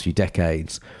 particularly the last few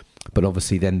decades. But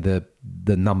obviously then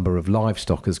the number of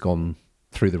livestock has gone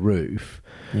through the roof.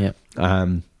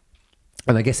 And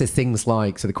I guess there's things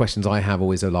so the questions I have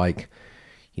always are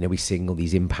we're seeing all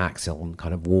these impacts on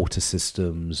kind of water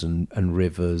systems and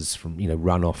rivers from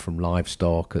runoff from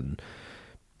livestock, and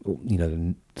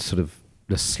sort of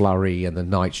the slurry and the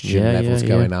nitrogen levels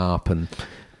going up, and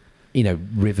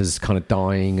rivers kind of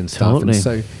dying and stuff. Totally. And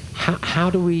so how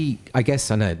do we, I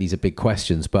guess, I know these are big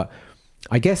questions, but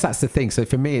I guess that's the thing. So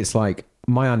for me, it's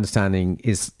my understanding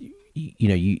is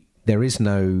there is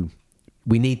no,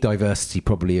 we need diversity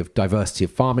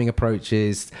of farming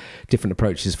approaches, different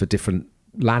approaches for different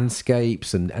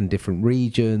landscapes and different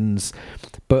regions.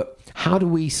 But how do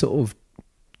we sort of,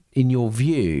 in your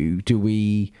view, do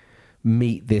we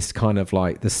meet this kind of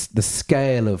the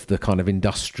scale of the kind of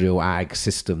industrial ag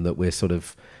system that we're sort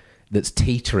of, that's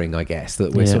teetering, I guess,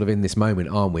 that we're sort of in this moment,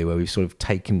 aren't we, where we've sort of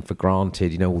taken for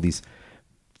granted, all these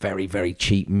very, very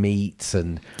cheap meats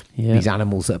and these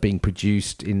animals that are being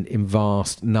produced in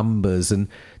vast numbers. And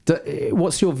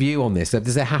what's your view on this?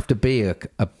 Does there have to be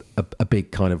a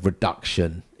big kind of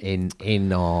reduction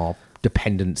in our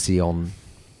dependency on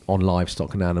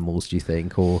livestock and animals, do you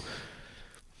think? Or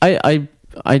I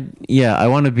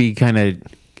want to be kind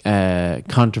of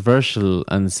controversial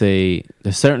and say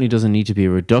there certainly doesn't need to be a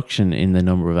reduction in the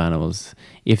number of animals.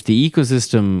 If the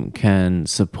ecosystem can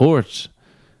support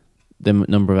the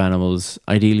number of animals,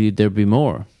 ideally there'd be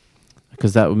more,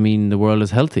 because that would mean the world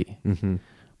is healthy. Mm-hmm.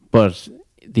 But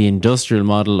the industrial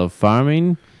model of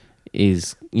farming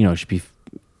is,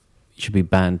 should be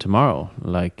banned tomorrow.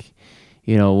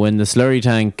 When the slurry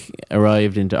tank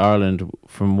arrived into Ireland,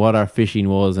 from what our fishing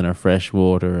was in our fresh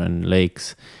water and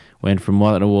lakes, went from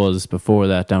what it was before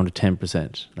that down to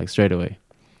 10%, like straight away.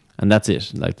 And that's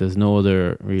it. Like there's no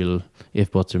other real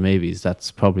if, buts or maybes.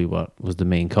 That's probably what was the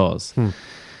main cause.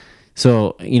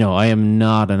 So, I am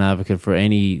not an advocate for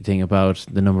anything about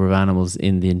the number of animals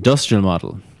in the industrial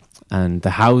model and the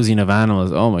housing of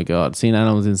animals. Oh my God, seeing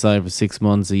animals inside for 6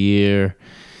 months, a year.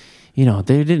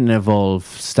 They didn't evolve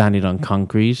standing on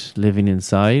concrete, living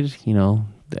inside.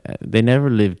 They never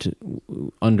lived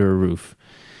under a roof,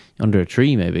 under a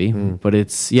tree maybe. But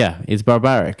it's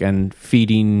barbaric, and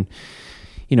feeding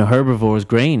herbivores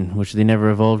grain, which they never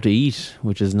evolved to eat,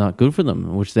 which is not good for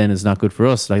them, which then is not good for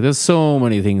us. Like there's so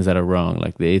many things that are wrong.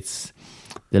 Like the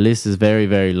list is very,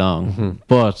 very long,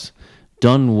 but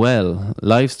done well,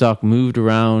 livestock moved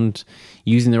around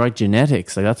using the right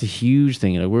genetics. Like that's a huge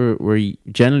thing. Like we're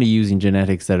generally using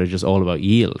genetics that are just all about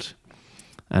yield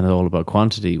and all about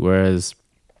quantity. Whereas,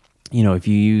 if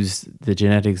you use the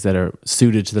genetics that are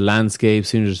suited to the landscape,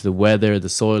 suited to the weather, the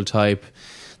soil type,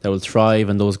 that will thrive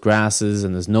on those grasses,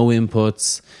 and there's no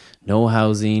inputs, no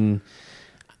housing,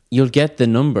 you'll get the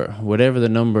number. Whatever the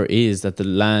number is that the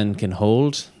land can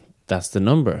hold, that's the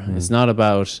number. It's not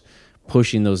about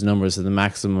pushing those numbers to the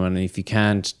maximum, and if you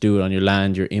can't do it on your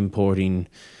land, you're importing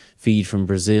feed from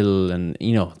Brazil and,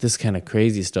 this kind of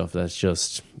crazy stuff that's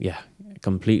just,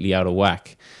 completely out of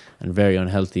whack and very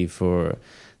unhealthy for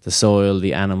the soil,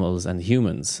 the animals, and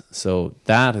humans. So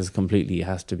that has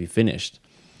to be finished.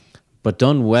 But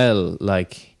done well,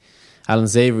 like Alan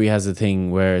Savory has a thing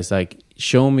where it's like,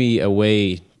 show me a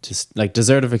way to, like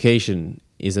desertification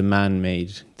is a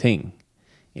man-made thing.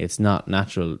 It's not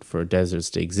natural for deserts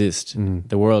to exist.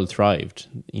 The world thrived,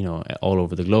 all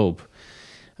over the globe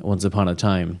once upon a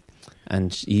time.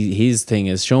 And his thing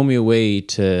is, show me a way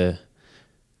to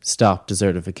stop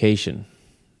desertification.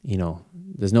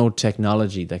 There's no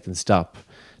technology that can stop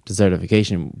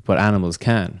desertification, but animals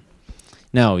can.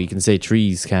 Now, you can say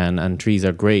trees can, and trees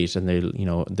are great, and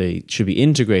they should be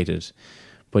integrated.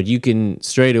 But you can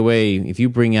straight away, if you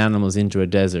bring animals into a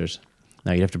desert,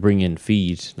 now you have to bring in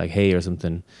feed, like hay or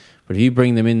something. But if you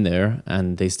bring them in there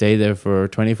and they stay there for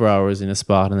 24 hours in a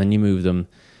spot and then you move them,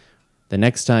 the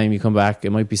next time you come back, it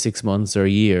might be 6 months or a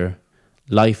year,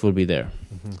 life will be there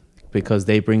because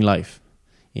they bring life.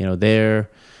 Their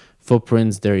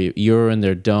footprints, their urine,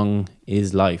 their dung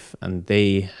is life, and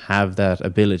they have that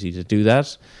ability to do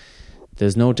that.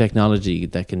 There's no technology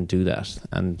that can do that,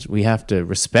 and we have to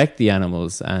respect the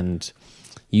animals and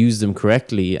use them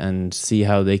correctly and see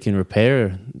how they can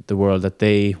repair the world that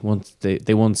they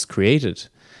once created,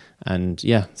 and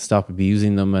stop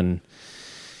abusing them and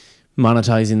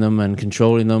monetizing them and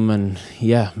controlling them, and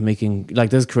making, like,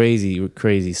 there's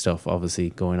crazy stuff obviously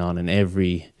going on in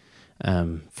every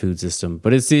food system,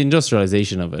 but it's the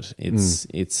industrialization of it.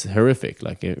 It's horrific.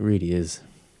 Like, it really is.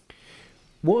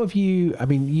 What have you? I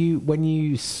mean, when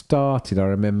you started, I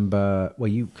remember.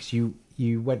 Well, because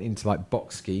you went into like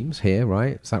box schemes here,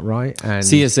 right? Is that right? And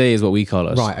CSA is what we call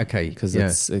it, right? Okay, because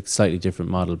it's a slightly different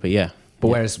model, but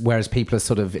whereas people are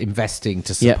sort of investing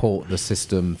to support the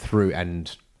system through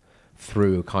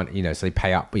kind of, so they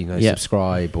pay up,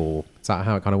 subscribe, or is that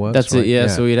how it kind of works? That's right? it. Yeah.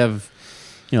 So we'd have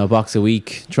a box a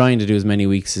week, trying to do as many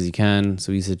weeks as you can.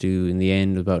 So we used to do, in the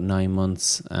end, about 9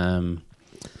 months. And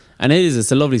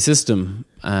it's a lovely system.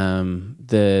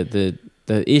 The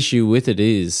issue with it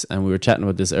is, and we were chatting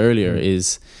about this earlier,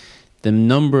 is the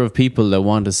number of people that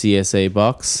want a CSA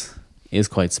box is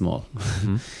quite small.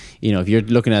 If you're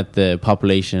looking at the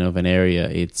population of an area,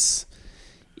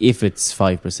 if it's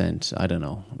 5%, I don't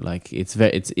know. Like, it's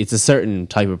a certain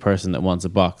type of person that wants a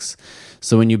box.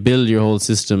 So when you build your whole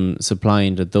system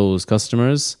supplying to those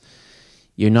customers,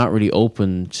 you're not really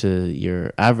open to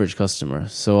your average customer.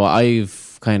 So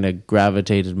I've kind of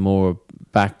gravitated more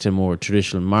back to more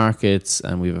traditional markets,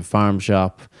 and we have a farm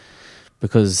shop,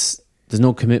 because there's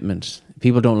no commitment.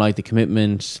 People don't like the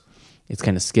commitment. It's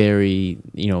kind of scary.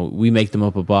 We make them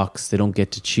up a box. They don't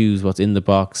get to choose what's in the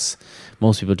box.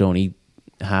 Most people don't eat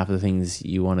half the things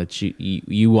you want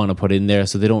to put in there,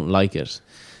 so they don't like it.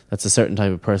 That's a certain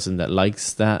type of person that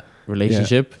likes that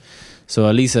relationship. So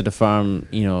at least at the farm,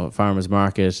 farmers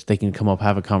market, they can come up,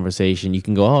 have a conversation. You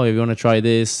can go, oh, you want to try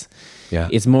this? Yeah.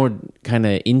 It's more kind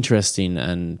of interesting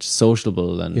and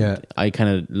sociable, and I kind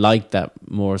of like that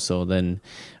more so than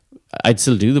I'd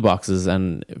still do the boxes,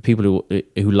 and people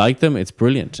who like them, it's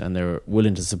brilliant, and they're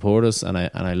willing to support us, and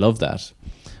I love that.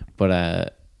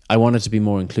 But I want it to be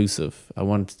more inclusive. I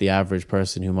want the average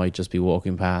person who might just be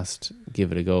walking past,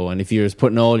 give it a go. And if you're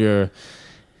putting all your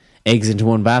eggs into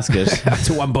one basket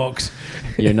to one box.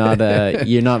 you're not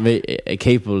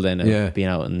capable then of being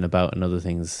out and about and other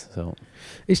things. So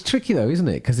it's tricky though, isn't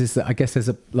it? Because I guess there's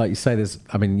like you say,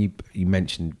 I mean, you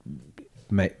mentioned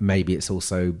maybe it's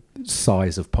also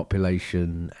size of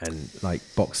population, and like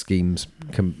box schemes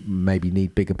can maybe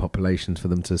need bigger populations for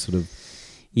them to sort of.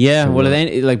 Yeah, well,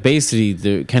 then, like basically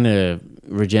the kind of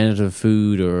regenerative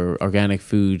food or organic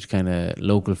food, kind of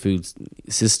local food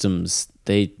systems,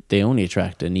 they only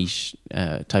attract a niche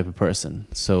type of person.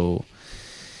 So,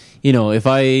 you know, if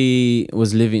I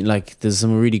was living, like, there's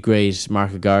some really great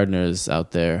market gardeners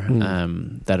out there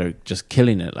that are just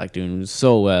killing it, like doing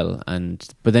so well.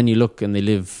 But then you look and they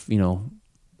live, you know,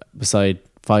 beside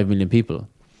 5 million people.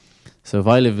 So if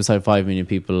I live beside 5 million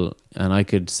people and I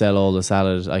could sell all the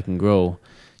salad I can grow,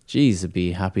 geez, it'd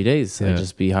be happy days. Yeah. I'd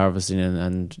just be harvesting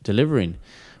and delivering.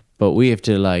 But we have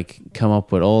to like come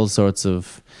up with all sorts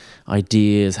of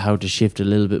ideas, how to shift a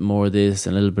little bit more of this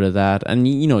and a little bit of that. And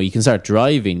you know, you can start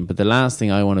driving, but the last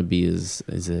thing I want to be is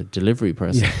a delivery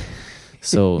person. Yeah.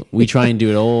 So we try and do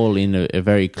it all in a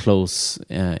very close,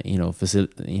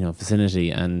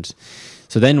 vicinity. And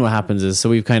so then what happens is, so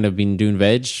we've kind of been doing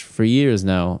veg for years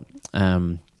now.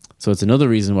 So it's another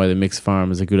reason why the mixed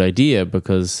farm is a good idea,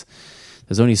 because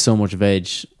there's only so much veg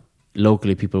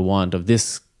locally people want of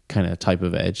this kind of type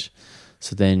of veg.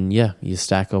 So then, you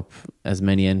stack up as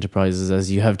many enterprises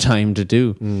as you have time to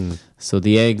do. So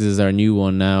the eggs is our new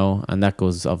one now, and that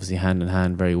goes obviously hand in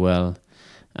hand very well.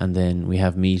 And then we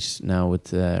have meat now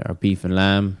with our beef and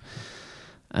lamb.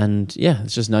 And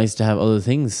it's just nice to have other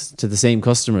things to the same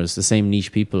customers, the same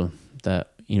niche people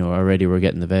that, you know, already were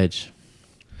getting the veg.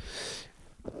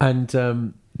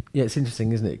 And it's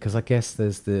interesting, isn't it? Because I guess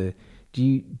there's the...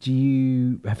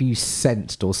 have you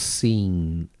sensed or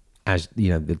seen, as you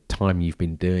know, the time you've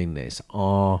been doing this,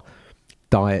 are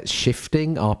diets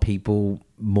shifting? Are people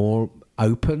more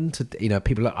open to, you know,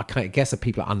 I guess are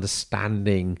people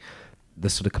understanding the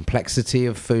sort of complexity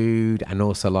of food, and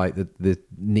also like the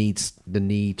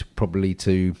need probably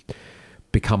to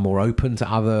become more open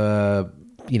to other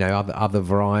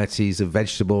varieties of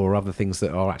vegetable or other things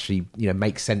that are actually, you know,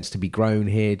 make sense to be grown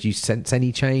here. Do you sense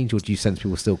any change, or do you sense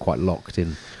people are still quite locked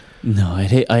in? No,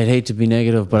 I'd hate to be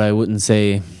negative, but I wouldn't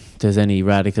say there's any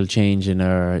radical change in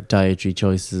our dietary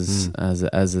choices as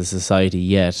a society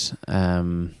yet.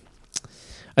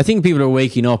 I think people are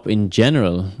waking up in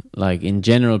general. Like in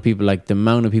general, people, like the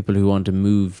amount of people who want to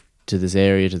move to this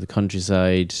area, to the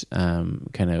countryside,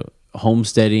 kind of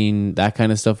homesteading, that kind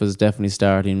of stuff is definitely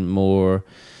starting more.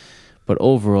 But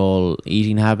overall,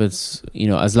 eating habits, you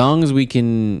know, as long as we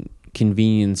can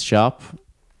convenience shop,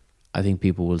 I think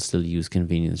people will still use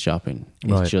convenience shopping.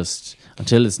 It's just,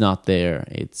 until it's not there,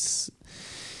 it's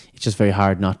just very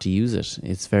hard not to use it.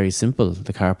 It's very simple.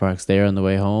 The car park's there on the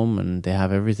way home and they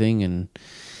have everything, and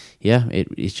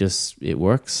it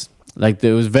works. Like,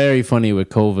 it was very funny with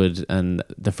COVID and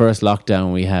the first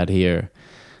lockdown we had here.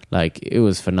 Like, it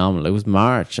was phenomenal. It was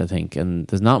March, I think, and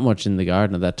there's not much in the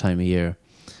garden at that time of year.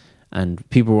 And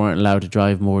people weren't allowed to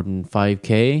drive more than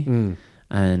 5k.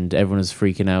 And everyone was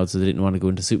freaking out, so they didn't want to go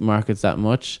into supermarkets that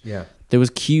much. Yeah. There was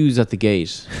queues at the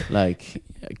gate, like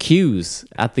queues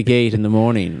at the gate in the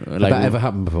morning. Had like, that ever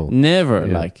happened before? Never.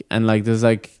 Yeah. Like, and like there's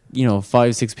like, you know,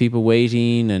 5-6 people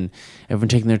waiting and everyone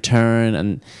taking their turn,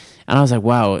 and I was like,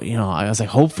 wow, you know, I was like,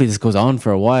 hopefully this goes on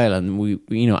for a while. And we,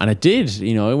 you know, and it did,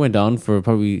 you know, it went on for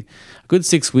probably a good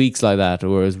 6 weeks like that,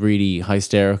 where it was really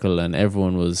hysterical and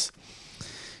everyone was,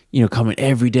 you know, coming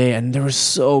every day, and they were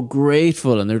so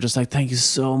grateful, and they were just like, thank you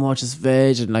so much, it's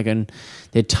veg, and like, and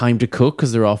they had time to cook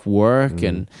because they're off work,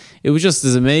 and it was just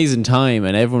this amazing time,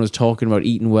 and everyone was talking about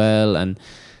eating well, and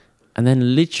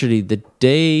then literally the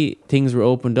day things were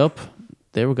opened up,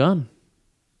 they were gone,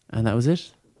 and that was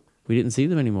it. We didn't see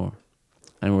them anymore,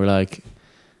 and we're like,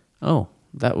 oh,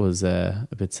 that was a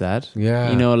bit sad. Yeah,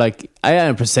 you know, like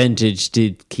a percentage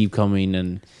did keep coming,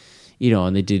 and you know,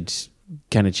 and they did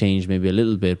kind of changed maybe a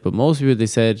little bit, but most people, they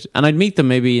said, and I'd meet them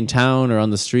maybe in town or on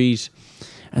the street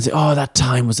and say, oh, that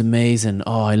time was amazing,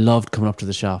 oh, I loved coming up to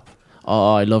the shop,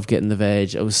 oh, I loved getting the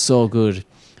veg, it was so good.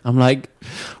 I'm like,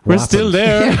 we're still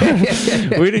there.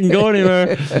 We didn't go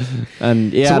anywhere.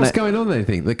 And so what's going on there, you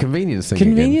think? The convenience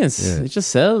thing. It just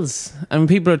sells. And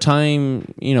people are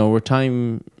time, you know, we're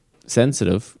time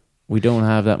sensitive, we don't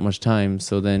have that much time,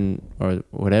 so then, or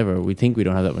whatever, we think we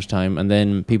don't have that much time, and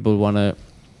then people want to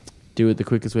do it the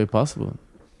quickest way possible.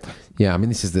 Yeah, I mean,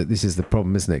 this is the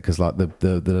problem, isn't it? Because like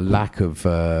the lack of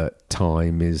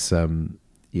time is, when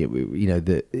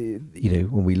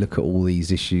we look at all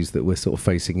these issues that we're sort of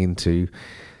facing into,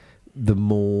 the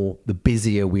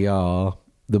busier we are,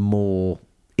 the more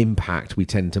impact we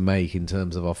tend to make in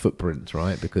terms of our footprints,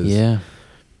 right? Because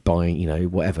buying, you know,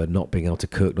 whatever, not being able to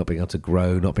cook, not being able to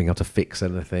grow, not being able to fix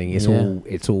anything, it's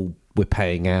all we're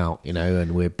paying out, you know,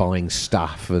 and we're buying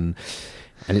stuff, and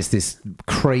it's this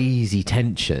crazy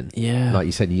tension. Yeah, like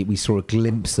you said, we saw a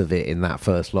glimpse of it in that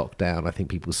first lockdown. I think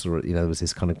people saw it, you know, there was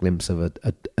this kind of glimpse of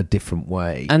a different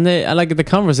way. And the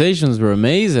conversations were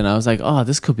amazing. I was like, oh,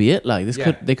 this could be it. Like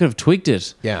they could have tweaked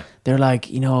it. Yeah, they're like,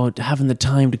 you know, having the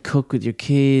time to cook with your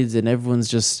kids, and everyone's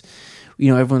just,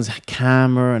 you know, everyone's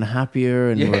calmer and happier,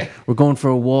 and we're going for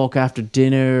a walk after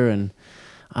dinner. And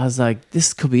I was like,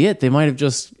 this could be it. They might have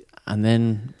just, but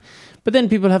then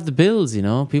people have the bills, you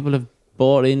know, people have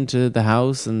bought into the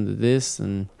house and this,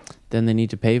 and then they need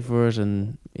to pay for it,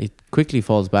 and it quickly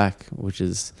falls back,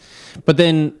 but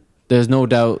then there's no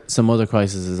doubt some other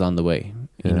crisis is on the way,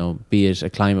 you know, be it a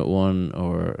climate one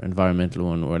or environmental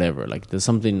one or whatever. Like, there's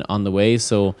something on the way.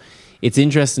 So it's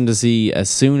interesting to see, as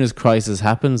soon as crisis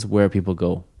happens, where people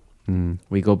go.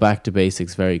 We go back to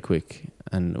basics very quick.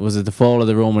 And was it the fall of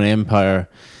the Roman Empire?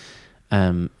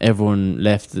 Everyone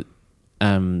left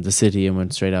the city and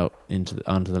went straight out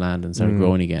onto the land and started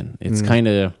growing again. It's kind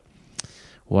of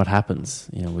what happens,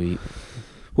 you know.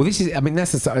 Well, this is, I mean,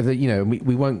 that's the, you know,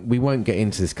 we won't get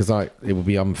into this because it would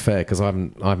be unfair, because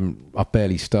I've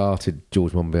barely started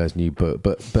George Monbiot's new book,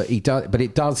 but it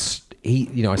does. He,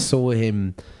 you know, I saw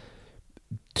him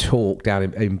talk down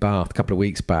in Bath a couple of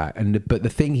weeks back, but the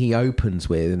thing he opens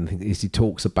with is he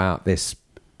talks about this,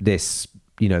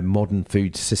 you know, modern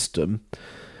food system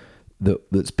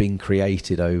that's been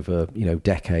created over, you know,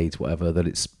 decades, whatever, that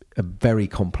it's a very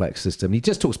complex system. He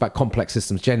just talks about complex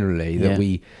systems generally, that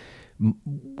we,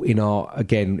 in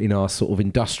our sort of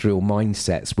industrial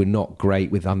mindsets, we're not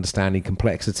great with understanding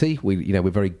complexity.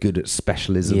 We're very good at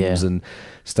specialisms and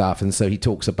stuff. And so he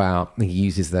talks about, he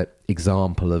uses that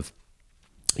example of,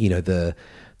 you know, the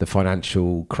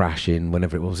financial crash in,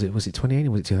 whenever it was it 2008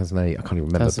 or was it 2008? I can't even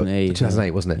remember.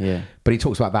 2008, wasn't it? Yeah. But he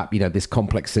talks about that, you know, this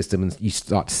complex system, and you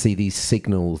start to see these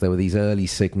signals. There were these early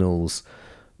signals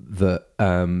that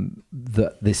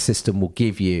that this system will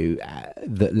give you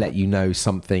that let you know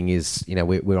something is, you know,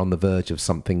 we're on the verge of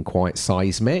something quite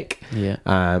seismic. Yeah.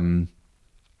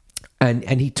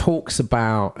 And he talks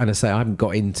about, and I say I haven't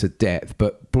got into depth,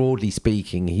 but broadly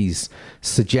speaking, he's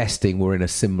suggesting we're in a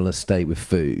similar state with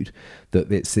food,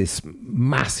 that it's this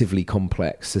massively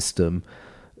complex system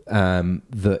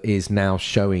that is now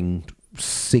showing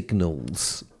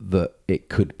signals that it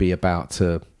could be about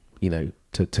to, you know,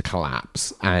 to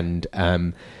collapse. And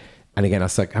again, I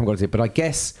said I haven't got into it, but I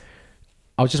guess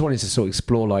I was just wanting to sort of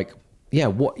explore, like,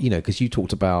 what, you know, because you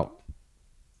talked about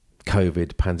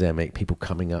COVID pandemic, people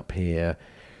coming up here.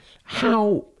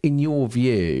 How, in your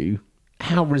view,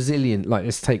 how resilient, like,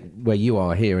 let's take where you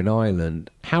are here in Ireland,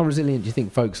 how resilient do you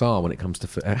think folks are when it comes to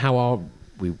food? How are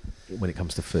we when it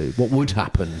comes to food? What would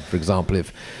happen, for example,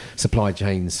 if supply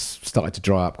chains started to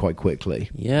dry up quite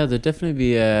quickly? Yeah, there'd definitely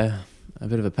be a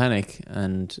bit of a panic,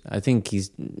 and I think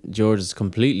George is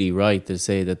completely right to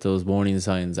say that those warning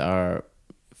signs are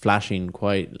flashing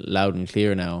quite loud and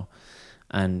clear now.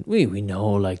 And we know,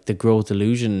 like, the growth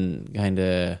illusion, kind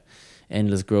of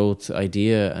endless growth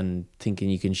idea, and thinking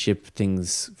you can ship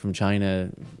things from China,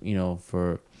 you know,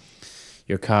 for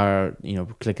your car, you know,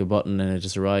 click a button and it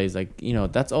just arrives. Like, you know,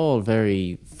 that's all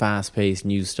very fast-paced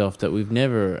new stuff that we've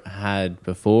never had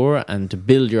before. And to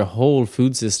build your whole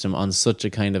food system on such a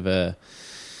kind of a,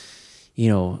 you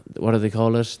know, what do they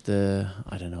call it? The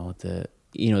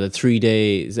 3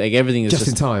 days, like, everything is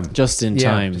just in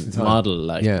time model.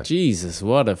 Like, Jesus,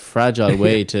 what a fragile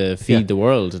way to feed the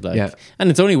world. Like, and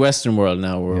it's only Western world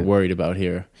now we're worried about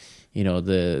here. You know,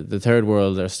 the third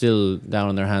world are still down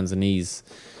on their hands and knees,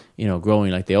 you know,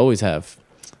 growing like they always have.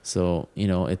 So, you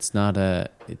know,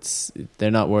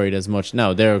 they're not worried as much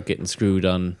now. They're getting screwed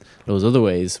on those other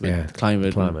ways with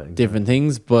climate and different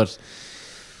things. But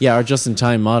yeah, our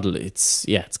just-in-time model, it's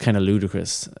kind of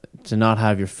ludicrous. To not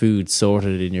have your food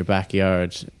sorted in your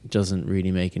backyard doesn't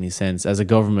really make any sense. As a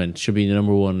government, should be the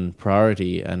number one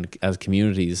priority, and as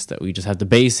communities, that we just have the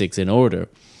basics in order.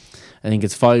 I think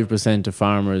it's 5% of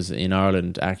farmers in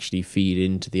Ireland actually feed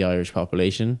into the Irish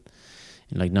population,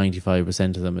 and like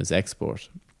 95% of them is export.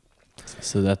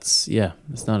 So that's,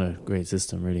 it's not a great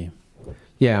system, really.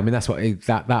 Yeah, I mean, that's what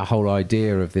that whole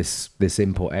idea of this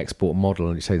import-export model,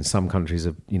 and you say in some countries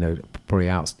have, you know, probably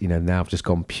out, you know, now have just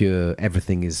gone pure,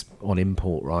 everything is on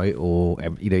import, right? Or,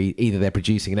 you know, either they're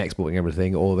producing and exporting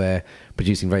everything, or they're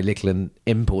producing very little and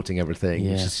importing everything,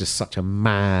 which is just such a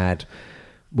mad,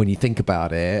 when you think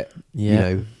about it, you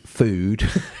know, food,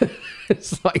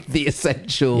 it's like the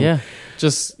essential. Yeah,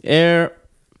 just air,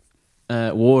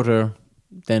 water,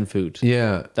 then food.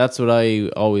 Yeah. That's what I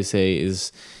always say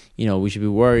is, we should be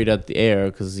worried at the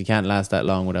air because you can't last that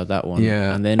long without that one.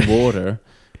 Yeah. And then water,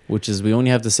 which is we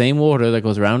only have the same water that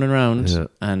goes round and round. Yeah.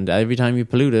 And every time you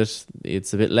pollute it,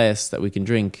 it's a bit less that we can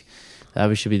drink.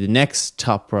 That should be the next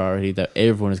top priority that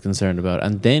everyone is concerned about.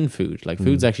 And then food. Like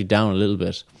food's actually down a little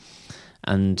bit.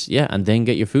 And then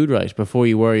get your food right before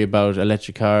you worry about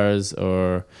electric cars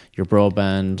or your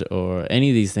broadband or any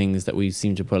of these things that we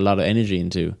seem to put a lot of energy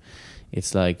into.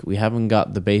 It's like we haven't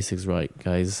got the basics right,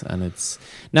 guys. And it's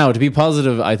now, to be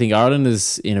positive, I think Ireland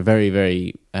is in a very,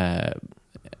 very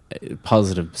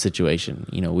positive situation.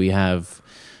 We have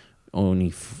only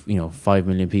 5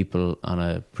 million people on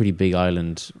a pretty big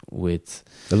island with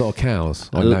a lot of cows.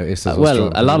 I noticed. A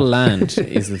lot of land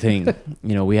is the thing.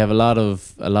 We have a lot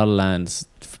of lands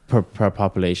per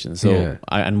population. So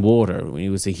and water, it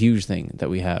was a huge thing that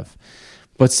we have.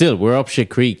 But still, we're up shit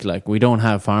creek. Like, we don't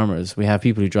have farmers. We have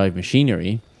people who drive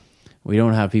machinery. We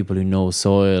don't have people who know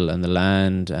soil and the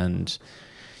land. And,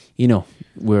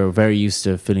 we're very used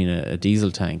to filling a diesel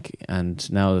tank. And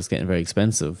now it's getting very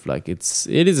expensive. Like, it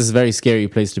is a very scary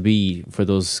place to be for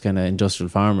those kind of industrial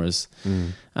farmers.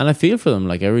 And I feel for them.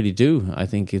 Like, I really do. I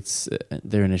think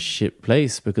they're in a shit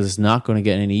place because it's not going to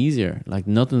get any easier. Like,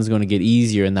 nothing's going to get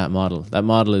easier in that model. That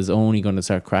model is only going to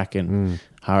start cracking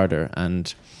harder.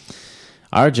 And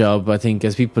our job, I think,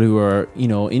 as people who are,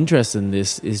 interested in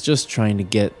this, is just trying to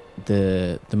get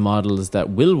the models that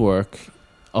will work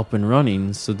up and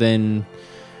running. So then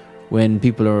when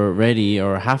people are ready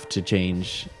or have to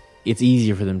change, it's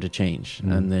easier for them to change.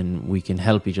 And then we can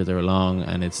help each other along.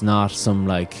 And it's not some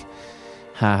like,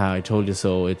 haha, I told you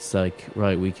so. It's like,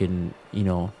 right, we can,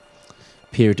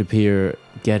 peer to peer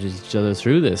get each other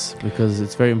through this, because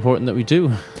it's very important that we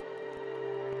do.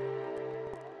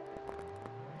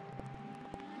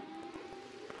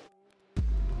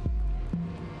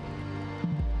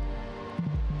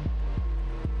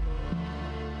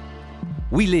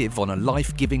 We live on a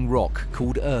life-giving rock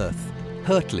called Earth,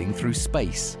 hurtling through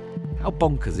space. How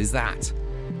bonkers is that?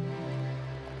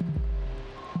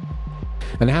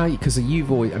 And how, because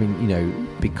you've always,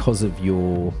 because of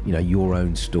your, your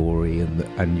own story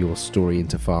and your story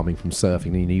into farming from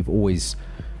surfing, you've always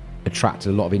attracted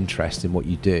a lot of interest in what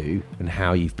you do and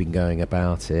how you've been going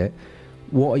about it.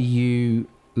 What are you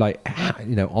like,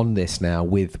 on this now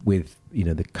with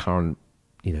the current,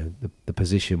 the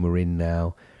position we're in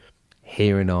now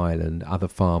here in Ireland, other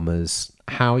farmers?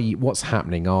 What's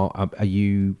happening? Are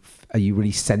you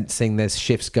really sensing there's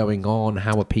shifts going on?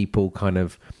 How are people kind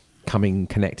of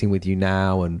connecting with you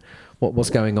now, and what's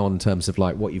going on in terms of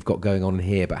like what you've got going on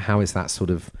here? But how is that sort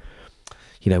of,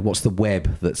 what's the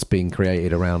web that's being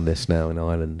created around this now in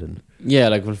Ireland? And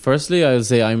firstly, I would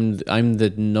say I'm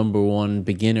the number one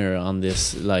beginner on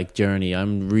this journey.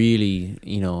 I'm really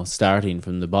starting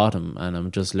from the bottom, and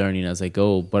I'm just learning as I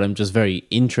go. But I'm just very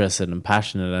interested and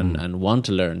passionate and want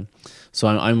to learn. So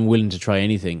I'm willing to try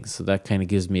anything. So that kind of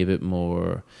gives me a bit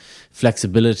more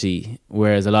flexibility.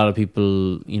 Whereas a lot of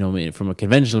people, from a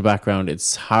conventional background,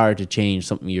 it's hard to change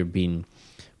something you've been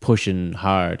pushing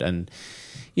hard. And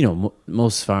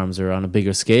most farms are on a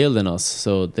bigger scale than us,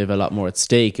 so they've a lot more at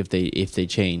stake if they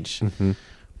change. Mm-hmm.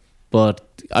 But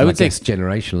I would say it's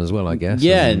generational as well, I guess.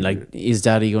 Yeah, and is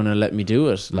Daddy going to let me do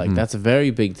it? That's a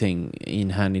very big thing in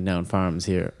handing down farms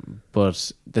here.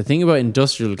 But the thing about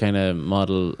industrial kind of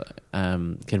model,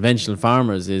 conventional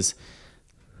farmers is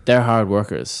they're hard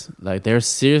workers. They're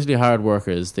seriously hard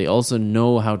workers. They also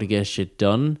know how to get shit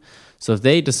done. So if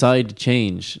they decide to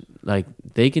change,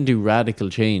 they can do radical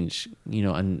change,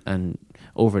 and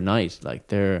overnight.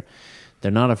 They're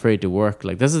not afraid to work.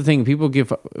 That's the thing. People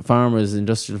give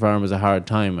industrial farmers a hard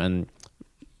time, and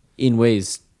in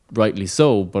ways rightly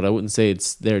so. But I wouldn't say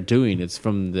it's their doing. It's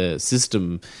from the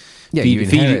system. Yeah, you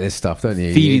inherit this stuff, don't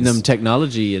you? Feeding them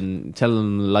technology and telling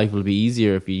them life will be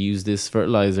easier if you use this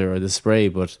fertilizer or this spray.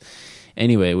 But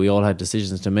anyway, we all had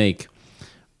decisions to make.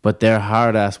 But they're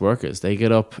hard-ass workers. They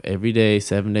get up every day,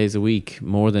 7 days a week,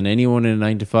 more than anyone in a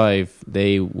 9 to 5.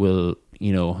 They will,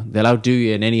 they'll outdo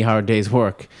you in any hard day's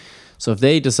work. So if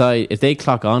they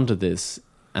clock onto this,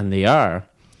 and they are,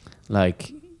 they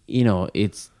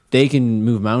can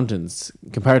move mountains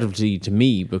comparatively to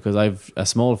me, because I've a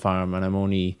small farm and I'm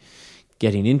only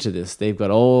getting into this. They've got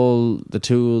all the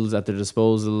tools at their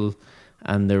disposal,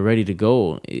 and they're ready to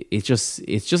go. It's just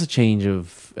a change of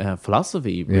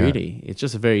philosophy, really. Yeah. It's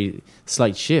just a very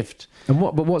slight shift. And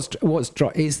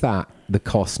is that the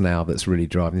cost now that's really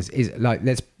driving this? Is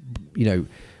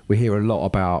we hear a lot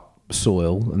about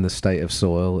soil and the state of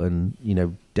soil, and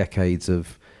decades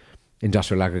of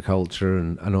industrial agriculture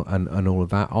and all of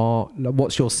that.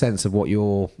 What's your sense of what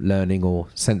you're learning or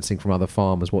sensing from other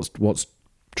farmers? What's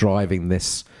driving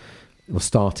this or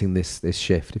starting this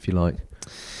shift, if you like?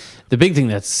 The big thing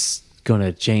that's going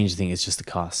to change the thing is just the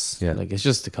costs. Yeah. Like, it's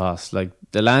just the cost. Like,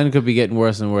 the land could be getting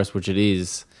worse and worse, which it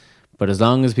is. But as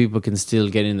long as people can still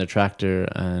get in their tractor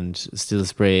and still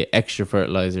spray extra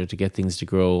fertilizer to get things to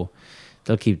grow,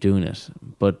 they'll keep doing it.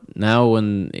 But now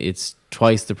when it's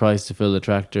twice the price to fill the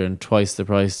tractor and twice the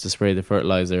price to spray the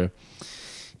fertilizer,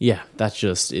 yeah, that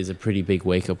just is a pretty big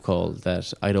wake-up call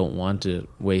that I don't want to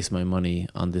waste my money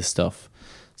on this stuff.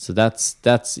 So that's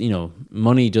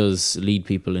money does lead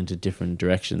people into different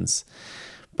directions.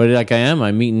 But like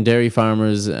I'm meeting dairy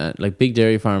farmers, like big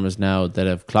dairy farmers now that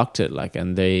have clocked it, like,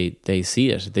 and they see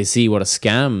it. They see what a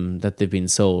scam that they've been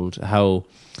sold. How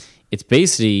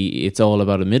it's all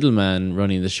about a middleman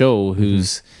running the show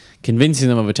who's convincing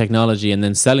them of a technology and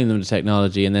then selling them the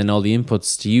technology and then all the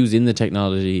inputs to use in the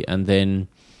technology, and then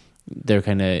they're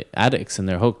kind of addicts and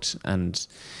they're hooked and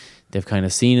they've kind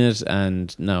of seen it.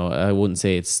 And no, I wouldn't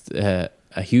say it's a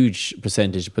huge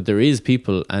percentage, but there is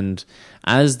people, and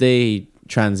as they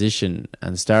transition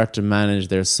and start to manage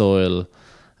their soil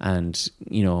and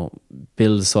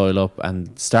build the soil up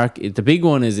and start, the big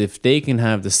one is if they can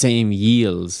have the same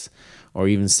yields or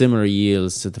even similar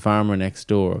yields to the farmer next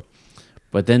door,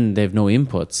 but then they've no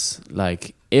inputs,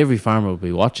 like, every farmer will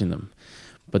be watching them.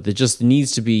 But there just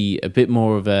needs to be a bit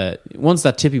more of once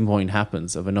that tipping point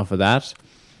happens of enough of that,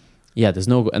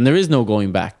 there is no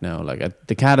going back now. Like,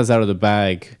 the cat is out of the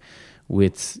bag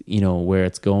with where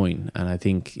it's going, and I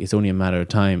think it's only a matter of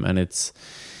time. And it's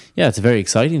a very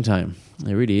exciting time.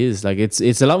 It really is. Like,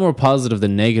 it's a lot more positive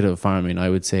than negative farming, I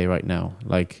would say, right now.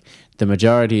 Like, the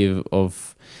majority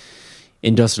of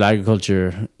industrial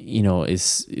agriculture,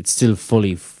 it's still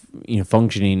fully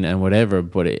functioning and whatever,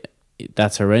 but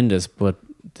that's horrendous. But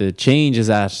the change is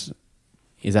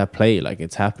at play. Like,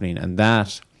 it's happening, and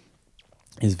that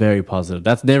is very positive.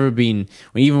 That's never been,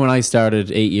 even when I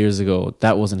started 8 years ago,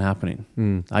 that wasn't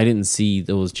happening. I didn't see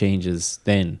those changes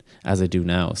then as I do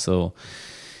now. So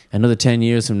another 10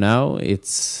 years from now,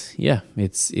 it's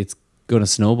going to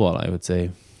snowball, I would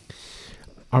say.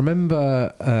 I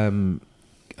remember,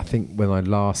 I think when I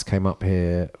last came up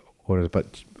here,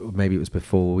 but maybe it was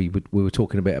before, we were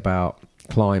talking a bit about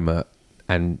climate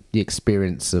and the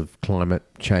experience of climate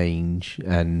change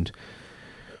and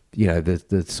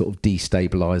the sort of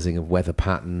destabilizing of weather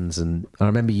patterns. And I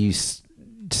remember you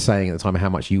saying at the time how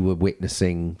much you were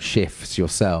witnessing shifts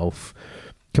yourself.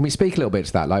 Can we speak a little bit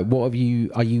to that? Like, are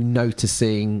you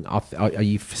noticing? Are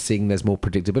you seeing there's more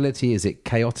predictability? Is it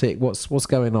chaotic? What's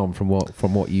going on from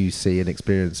what you see and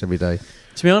experience every day?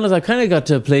 To be honest, I kind of got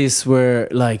to a place where,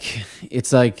 like,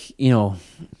 it's like,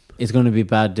 it's going to be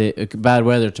bad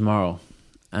weather tomorrow,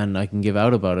 and I can give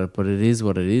out about it, but it is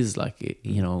what it is. Like,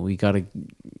 we got to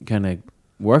kind of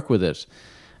work with it.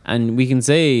 And we can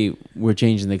say we're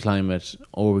changing the climate,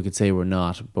 or we could say we're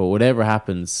not. But whatever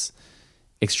happens,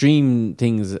 extreme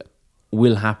things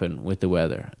will happen with the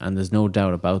weather. And there's no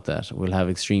doubt about that. We'll have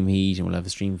extreme heat and we'll have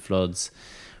extreme floods.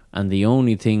 And the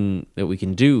only thing that we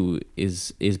can do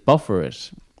is buffer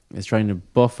it. It's trying to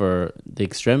buffer the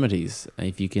extremities.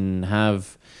 If you can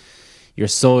have your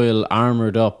soil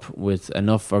armored up with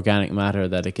enough organic matter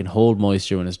that it can hold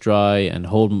moisture when it's dry and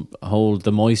hold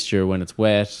the moisture when it's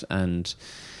wet and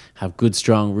have good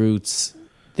strong roots,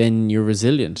 then you're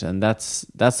resilient. And that's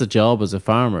the job as a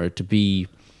farmer, to be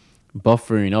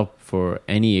buffering up for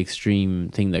any extreme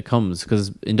thing that comes,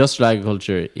 because industrial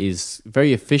agriculture is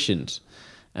very efficient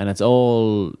and it's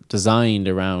all designed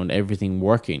around everything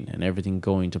working and everything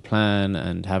going to plan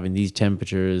and having these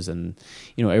temperatures and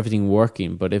everything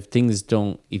working. But if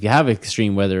you have an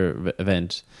extreme weather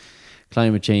event,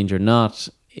 climate change or not,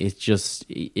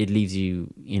 it leaves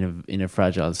you in a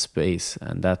fragile space.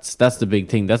 And that's the big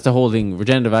thing. That's the whole thing.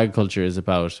 Regenerative agriculture is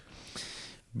about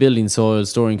building soil,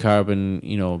 storing carbon,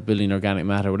 building organic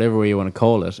matter, whatever way you want to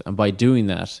call it. And by doing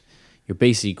that, you're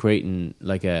basically creating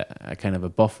like a kind of a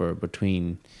buffer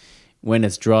between when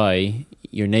it's dry,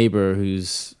 your neighbor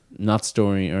who's not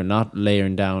storing or not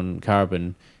layering down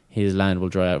carbon, his land will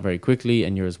dry out very quickly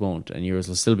and yours won't. And yours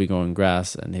will still be growing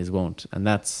grass and his won't. And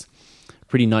that's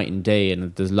pretty night and day.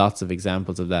 And there's lots of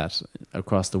examples of that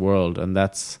across the world. And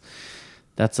that's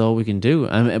all we can do.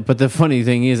 But the funny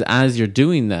thing is, as you're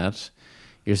doing that,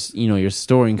 you're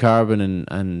storing carbon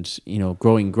and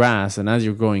growing grass, and as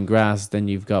you're growing grass, then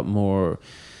you've got more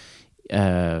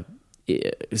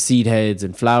seed heads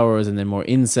and flowers, and then more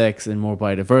insects and more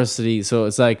biodiversity. So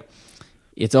it's like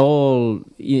it's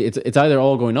either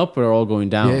all going up or all going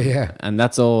down. Yeah. And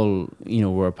that's all,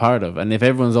 we're a part of. And if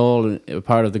everyone's all a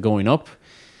part of the going up,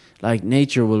 like,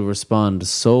 nature will respond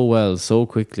so well, so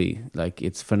quickly. Like,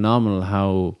 it's phenomenal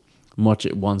how much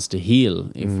it wants to heal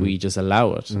if we just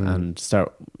allow it and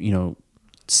start,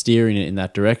 steering it in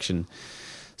that direction.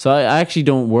 So I actually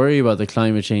don't worry about the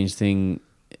climate change thing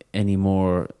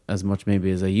anymore as much maybe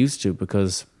as I used to,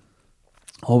 because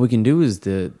all we can do is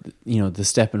the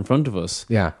step in front of us,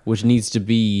 which needs to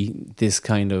be this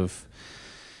kind of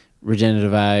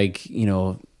regenerative ag,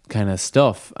 kind of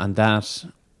stuff, and that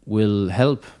will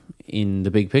help in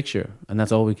the big picture, and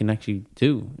that's all we can actually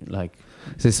do. Like,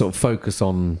 so sort of focus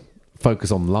on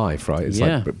life, right? It's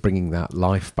like bringing that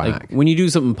life back. Like, when you do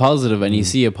something positive and you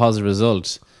see a positive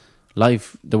result,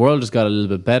 the world just got a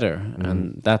little bit better,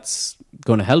 and that's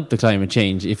going to help the climate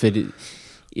change. If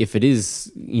it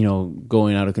is,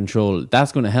 going out of control,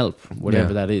 that's going to help,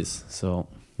 whatever that is. So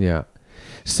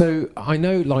So I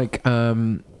know, like,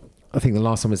 I think the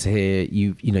last time I was here,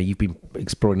 you've been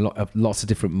exploring lots of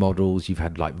different models. You've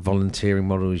had like volunteering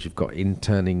models. You've got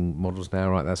interning models now,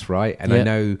 right? That's right. And I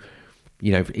know,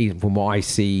 even from what I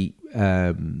see,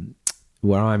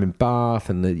 where I'm in Bath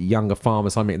and the younger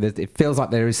farmers, it feels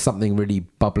like there is something really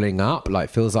bubbling up. Like,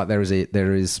 it feels like there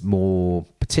is more,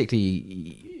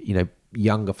 particularly,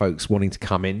 younger folks wanting to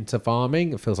come into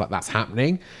farming. It feels like that's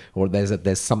happening, or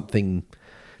there's something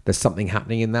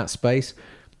happening in that space.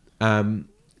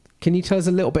 Can you tell us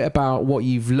a little bit about what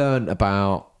you've learned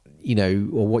about,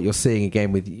 or what you're seeing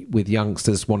again with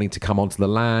youngsters wanting to come onto the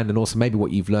land, and also maybe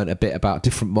what you've learned a bit about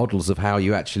different models of how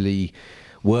you actually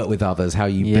work with others, how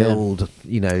you build,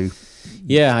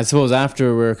 Yeah, I suppose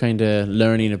after we're kind of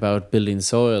learning about building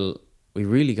soil, we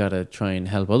really got to try and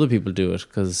help other people do it,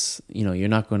 because, you're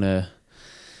not going to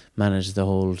manage the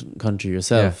whole country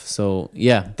yourself. So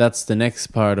that's the next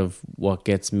part of what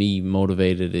gets me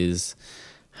motivated, is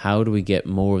how do we get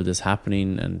more of this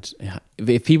happening? And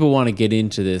if people want to get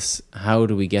into this, how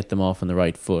do we get them off on the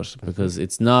right foot? Because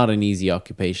it's not an easy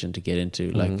occupation to get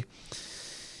into. Like,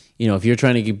 if you're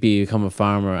trying to become a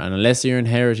farmer, and unless you're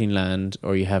inheriting land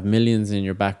or you have millions in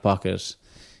your back pocket,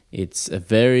 it's a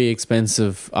very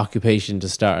expensive occupation to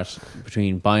start,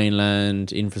 between buying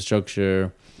land,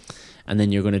 infrastructure, and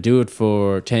then you're going to do it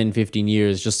for 10, 15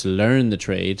 years just to learn the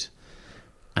trade.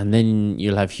 And then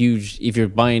you'll have if you're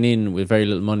buying in with very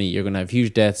little money, you're going to have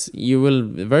huge debts. You will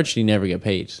virtually never get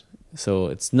paid. So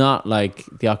it's not like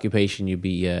the occupation you'd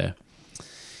be,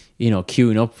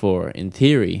 queuing up for in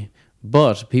theory.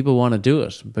 But people want to do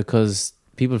it because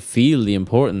people feel the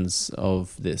importance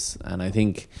of this. And I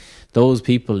think those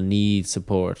people need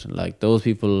support. Like, those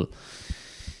people,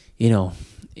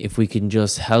 if we can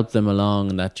just help them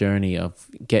along that journey of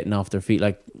getting off their feet,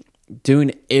 like,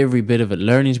 doing every bit of it,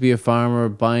 learning to be a farmer,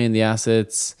 buying the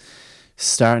assets,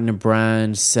 starting a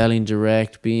brand, selling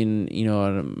direct, being,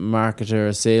 a marketer,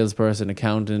 a salesperson,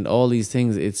 accountant, all these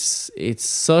things. It's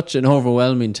such an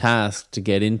overwhelming task to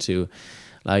get into.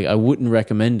 Like, I wouldn't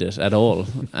recommend it at all.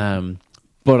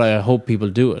 But I hope people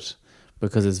do it,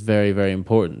 because it's very, very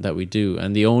important that we do.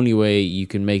 And the only way you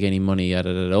can make any money at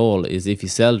it at all is if you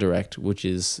sell direct, which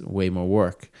is way more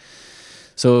work.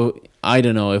 So I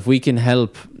don't know, if we can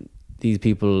help these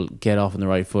people get off on the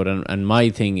right foot. And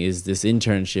my thing is this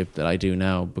internship that I do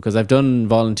now, because I've done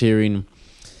volunteering.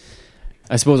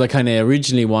 I suppose I kind of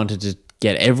originally wanted to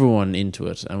get everyone into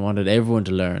it. I wanted everyone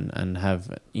to learn and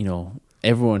have,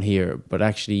 everyone here, but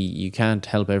actually you can't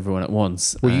help everyone at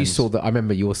once. Well, you saw that. I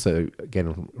remember you also,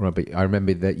 again, Robbie, I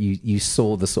remember that you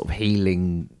saw the sort of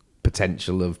healing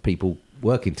potential of people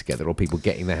working together, or people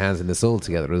getting their hands in the soil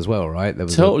together as well, right?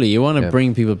 Totally. You want to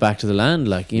bring people back to the land.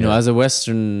 Like, as a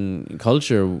Western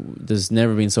culture, there's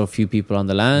never been so few people on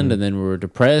the land, and then we're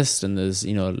depressed, and there's,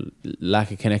 lack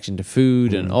of connection to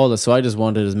food and all that. So I just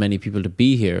wanted as many people to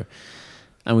be here.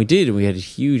 And we did. We had a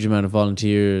huge amount of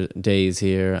volunteer days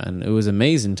here, and it was an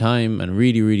amazing time and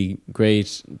really, really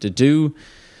great to do.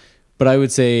 But I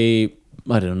would say,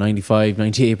 I don't know, 95,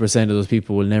 98% of those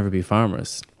people will never be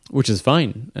farmers, which is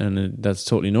fine, and that's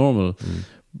totally normal.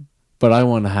 But I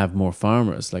want to have more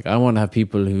farmers. Like, I want to have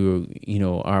people who,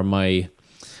 are my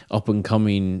up and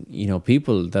coming,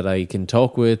 people that I can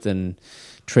talk with and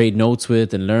trade notes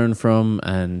with and learn from,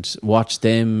 and watch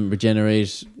them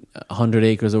regenerate 100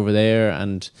 acres over there.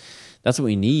 And that's what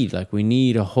we need. Like, we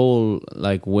need a whole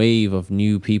wave of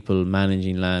new people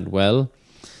managing land well,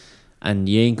 and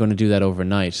you ain't going to do that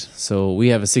overnight. So we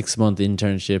have a 6-month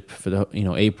internship for the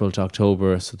April to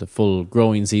October, so the full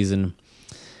growing season.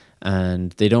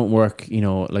 And they don't work,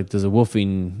 there's a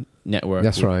woofing network.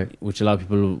 That's right. Which a lot of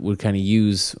people would kind of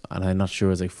use, and I'm not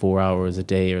sure, it's like 4 hours a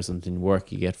day or something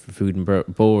work you get for food and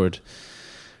board.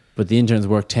 But the interns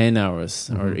work 10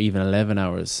 hours or even 11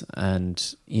 hours, and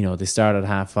they start at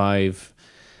 5:30,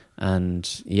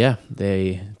 and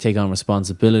they take on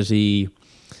responsibility.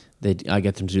 I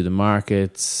get them to do the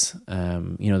markets.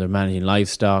 They're managing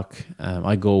livestock.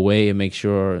 I go away and make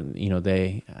sure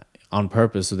they, on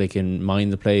purpose, so they can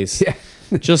mind the place. Yeah.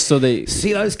 Just so they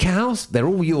see those cows. They're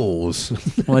all yours.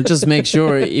 Well, just make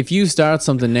sure if you start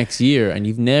something next year and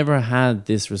you've never had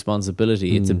this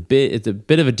responsibility, it's a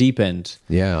bit of a deep end.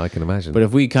 Yeah, I can imagine. But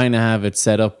if we kind of have it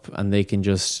set up and they can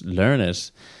just learn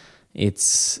it,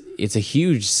 it's a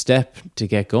huge step to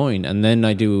get going. And then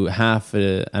I do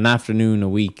an afternoon a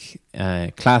week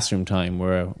classroom time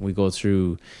where we go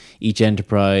through each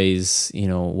enterprise,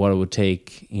 what it would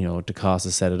take, to cost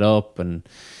to set it up, and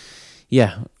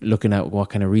looking at what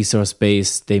kind of resource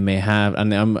base they may have.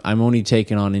 And I'm only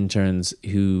taking on interns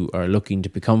who are looking to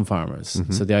become farmers.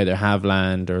 So they either have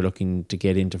land or looking to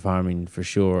get into farming for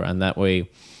sure. And that way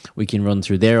we can run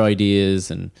through their ideas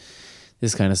and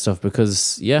this kind of stuff,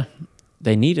 because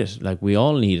they need it. Like, we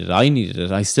all need it. I needed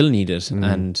it. I still need it.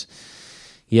 And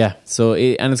so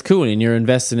it's cool, and you're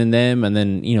investing in them, and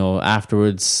then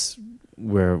afterwards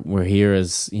we're here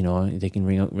as they can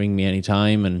ring me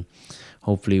anytime, and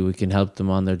hopefully we can help them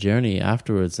on their journey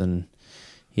afterwards. And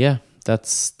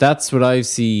that's what I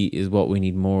see is what we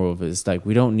need more of. Is like,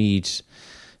 we don't need,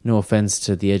 no offense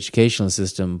to the educational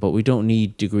system, but we don't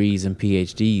need degrees and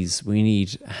PhDs. We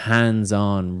need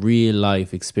hands-on,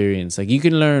 real-life experience. Like, you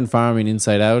can learn farming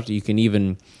inside out. You can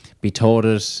even be taught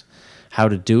it, how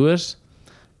to do it.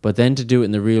 But then to do it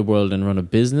in the real world and run a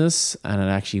business and it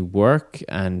actually work,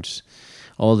 and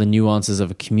all the nuances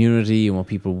of a community and what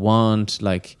people want,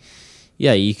 like,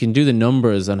 you can do the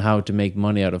numbers on how to make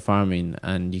money out of farming,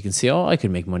 and you can say, I could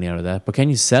make money out of that. But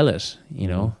can you sell it,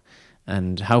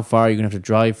 And how far are you going to have to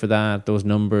drive for that, those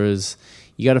numbers?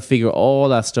 You got to figure all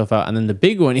that stuff out. And then the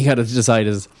big one you got to decide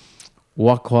is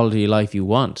what quality of life you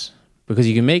want. Because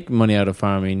you can make money out of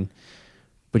farming,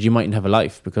 but you mightn't have a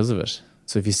life because of it.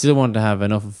 So if you still want to have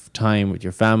enough time with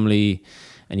your family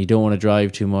and you don't want to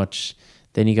drive too much,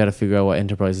 then you got to figure out what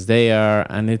enterprises they are.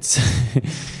 And it's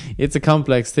it's a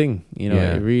complex thing,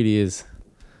 It really is.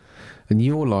 And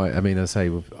you're like, I say,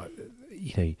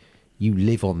 you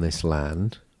live on this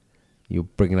land. You're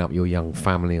bringing up your young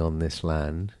family on this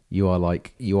land. You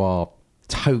are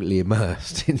totally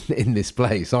immersed in this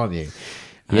place, aren't you?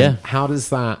 And how does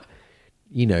that,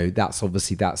 that's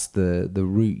the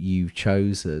route you've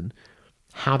chosen.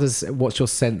 What's your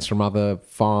sense from other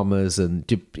farmers, and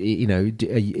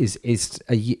is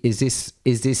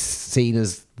this seen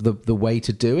as the way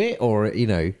to do it, or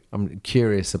I'm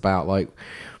curious about, like,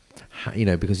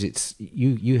 because it's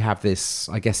you have this,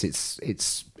 I guess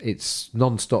it's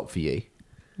non-stop for you.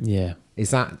 Yeah.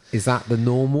 Is that the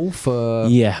normal for?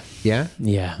 Yeah. Yeah.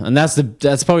 And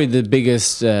that's probably the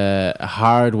biggest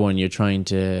hard one you're trying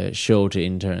to show to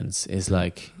interns is,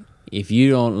 like, if you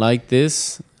don't like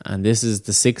this, and this is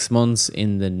the 6 months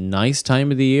in the nice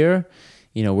time of the year,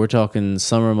 we're talking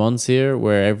summer months here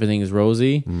where everything is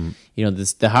rosy.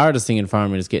 The hardest thing in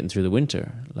farming is getting through the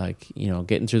winter. Like,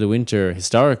 getting through the winter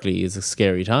historically is a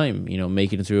scary time,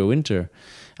 making it through a winter.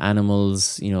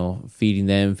 Animals, feeding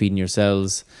them, feeding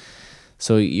yourselves.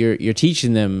 So you're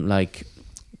teaching them, like,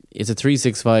 it's a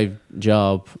 365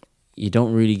 job. You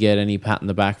don't really get any pat on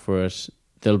the back for it.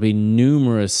 There'll be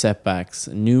numerous setbacks,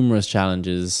 numerous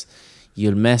challenges.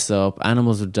 You'll mess up,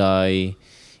 animals will die,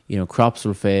 crops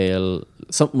will fail,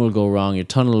 something will go wrong, your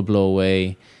tunnel will blow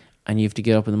away, and you have to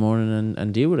get up in the morning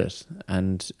and deal with it.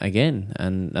 And again,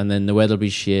 and then the weather will be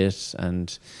shit,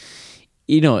 and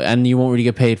and you won't really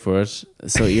get paid for it.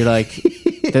 So you're like,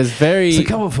 there's very... So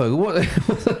come on,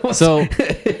 Fergal, So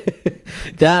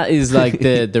that is like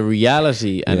the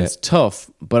reality, and it's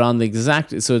tough. But on the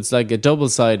exact... So it's like a double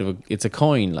side of it's a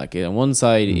coin. Like, on one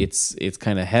side, it's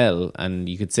kind of hell, and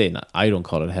you could say, I don't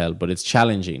call it hell, but it's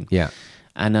challenging. Yeah.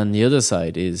 And on the other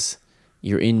side is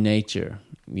you're in nature.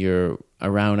 You're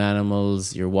around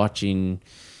animals. You're watching,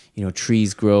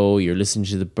 trees grow. You're listening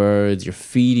to the birds. You're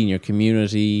feeding your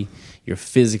community. You're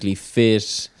physically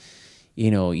fit.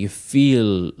 You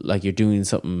feel like you're doing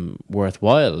something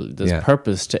worthwhile. There's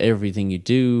purpose to everything you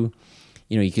do.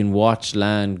 You can watch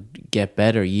land get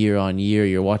better year on year.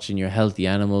 You're watching your healthy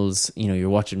animals. You're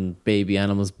watching baby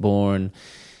animals born.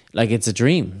 Like, it's a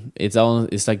dream. It's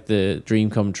like the dream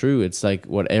come true. It's like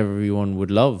what everyone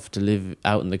would love, to live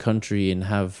out in the country and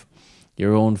have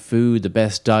your own food, the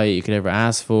best diet you could ever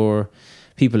ask for,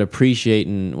 people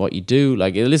appreciating what you do.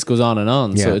 Like, the list goes on and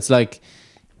on. Yeah. So it's like,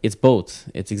 it's both.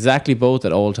 It's exactly both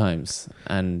at all times,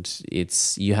 and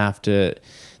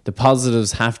the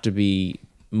positives have to be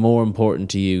more important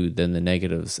to you than the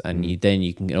negatives, and then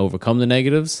you can overcome the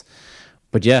negatives.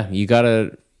 But yeah, you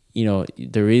gotta,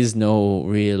 there is no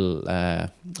real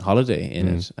holiday in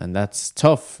it, and that's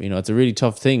tough. It's a really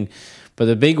tough thing. But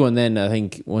the big one then, I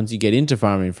think, once you get into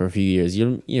farming for a few years,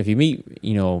 if you meet,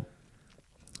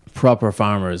 proper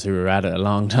farmers who are at it a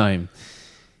long time,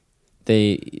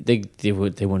 they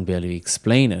wouldn't be able to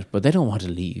explain it, but they don't want to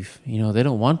leave. They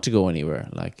don't want to go anywhere.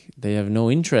 Like, they have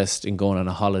no interest in going on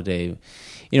a holiday.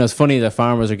 It's funny that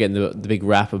farmers are getting the big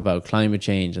rap about climate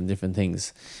change and different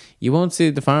things. You won't see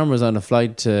the farmers on a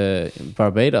flight to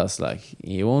Barbados. Like,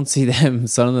 you won't see them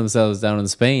sunning themselves down in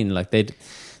Spain. Like, they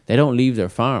don't leave their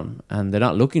farm, and they're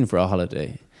not looking for a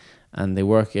holiday, and they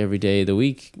work every day of the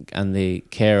week, and they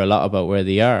care a lot about where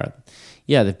they are.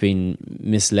 Yeah, they've been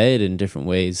misled in different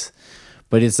ways,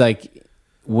 but it's like,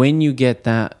 when you get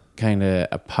that kind of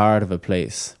a part of a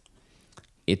place,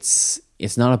 it's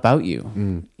not about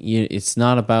you. It's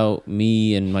not about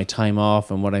me and my time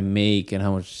off and what I make and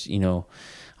how much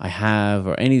I have,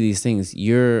 or any of these things.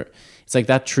 It's like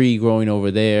that tree growing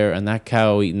over there, and that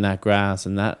cow eating that grass,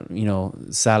 and that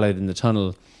salad in the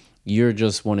tunnel. You're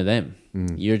just one of them.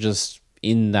 You're just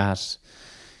in that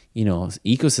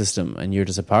ecosystem, and you're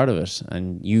just a part of it.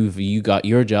 And you got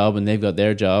your job, and they've got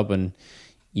their job, and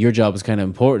your job is kind of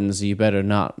important, so you better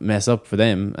not mess up for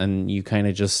them. And you kind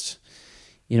of just,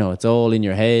 it's all in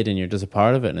your head, and you're just a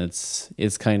part of it. And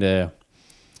it's kind of,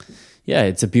 yeah,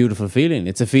 it's a beautiful feeling.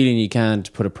 It's a feeling you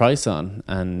can't put a price on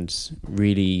and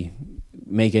really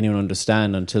make anyone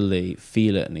understand until they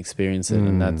feel it and experience it.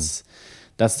 And that's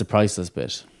the priceless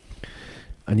bit.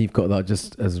 And you've got that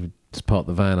just part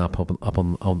the van up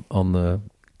on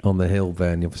the hill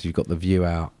there, and obviously you've got the view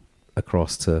out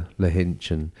across to Le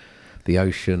Hinch and the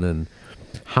ocean. And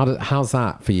how's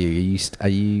that for you? Are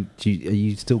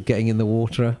you still getting in the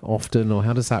water often, or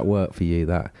how does that work for you?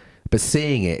 But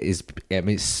seeing it is,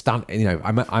 it's stunning.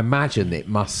 I imagine it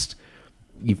must,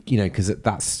 because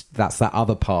that's that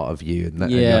other part of you,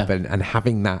 and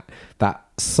having that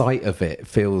sight of it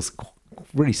feels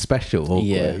really special.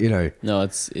 No,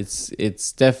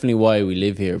 it's definitely why we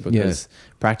live here, because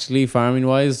practically farming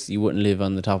wise, you wouldn't live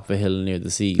on the top of a hill near the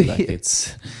sea. Like,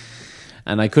 it's,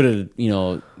 and I could have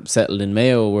settled in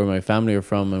Mayo, where my family are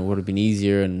from, and it would have been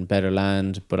easier and better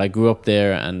land. But I grew up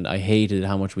there, and I hated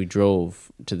how much we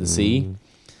drove to the sea.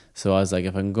 So I was like,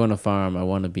 if I'm going to farm, I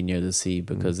want to be near the sea,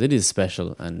 because it is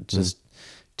special. And just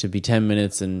to be 10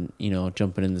 minutes and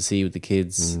jumping in the sea with the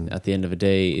kids at the end of a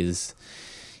day is,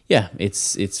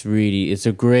 it's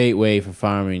a great way for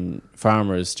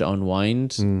farmers to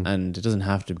unwind. And it doesn't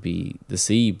have to be the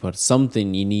sea, but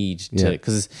something you need to,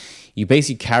 because you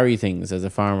basically carry things as a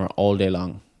farmer all day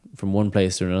long from one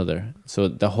place to another. So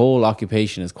the whole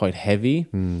occupation is quite heavy.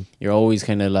 You're always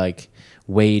kind of like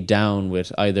weighed down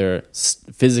with either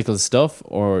physical stuff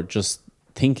or just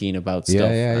thinking about stuff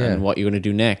and what you're going to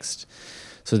do next.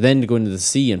 So then to go into the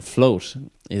sea and float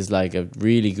is like a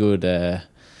really good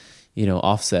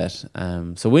offset.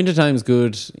 So wintertime's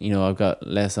good. I've got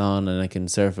less on, and I can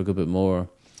surf a good bit more.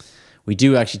 We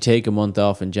do actually take a month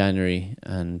off in January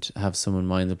and have someone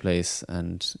mind the place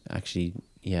and actually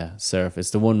surf.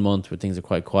 It's the 1 month where things are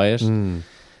quite quiet. And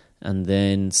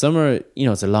then summer,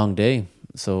 it's a long day,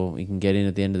 so you can get in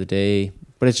at the end of the day,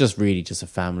 but it's just really just a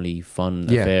family fun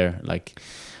affair. Like,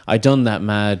 I done that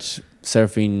mad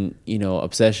surfing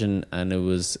obsession, and it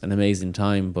was an amazing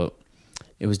time, but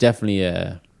it was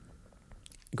definitely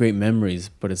great memories,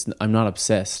 but I'm not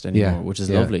obsessed anymore, which is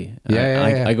lovely.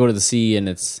 I go to the sea, and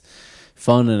it's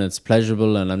fun and it's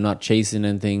pleasurable, and I'm not chasing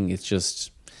anything. It's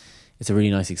a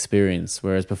really nice experience.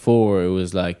 Whereas before, it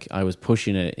was like I was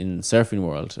pushing it in the surfing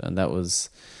world, and that was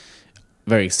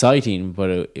very exciting,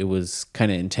 but it was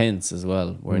kind of intense as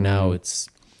well. Where now it's,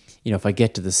 if I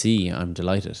get to the sea, I'm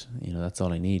delighted. That's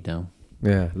all I need now.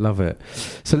 Yeah, love it.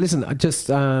 So listen, I just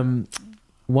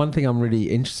one thing I'm really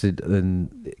interested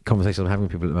in conversation I'm having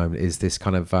with people at the moment is this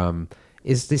kind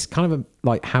of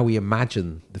like how we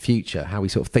imagine the future, how we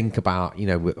sort of think about,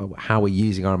 how we're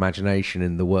using our imagination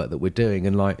in the work that we're doing.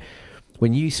 And like,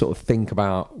 when you sort of think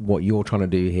about what you're trying to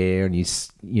do here, and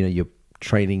you're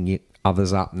training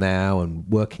others up now and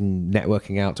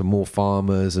networking out to more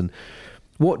farmers, and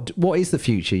what is the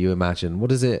future you imagine?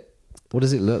 What does it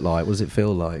look like? What does it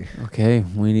feel like? Okay,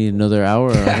 we need another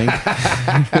hour, I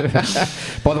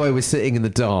think. By the way, we're sitting in the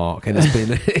dark, and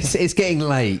it's getting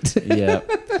late. Yeah.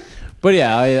 But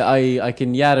yeah, I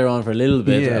can yatter on for a little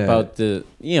bit about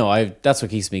that's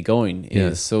what keeps me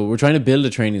going. So we're trying to build a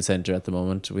training center at the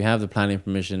moment. We have the planning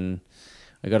permission.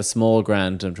 I got a small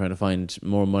grant. I'm trying to find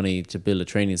more money to build a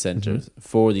training center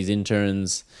for these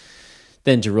interns,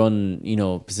 then to run, you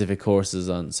know, specific courses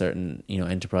on certain, you know,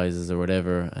 enterprises or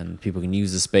whatever, and people can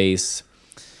use the space.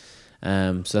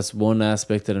 So that's one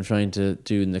aspect that I'm trying to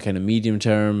do in the kind of medium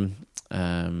term.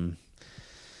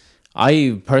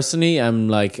 I personally am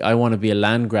like, I want to be a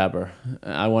land grabber.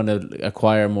 I want to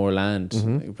acquire more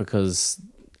land because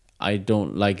I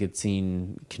don't like it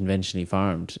seen conventionally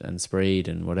farmed and sprayed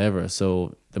and whatever.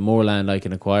 So the more land I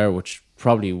can acquire, which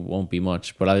probably won't be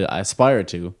much, but I aspire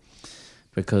to,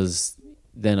 because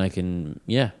then I can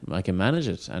manage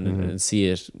it and see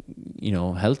it, you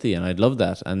know, healthy, and I'd love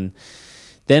that. And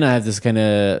then I have this kind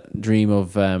of dream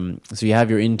of, so you have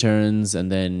your interns, and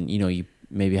then, you know, you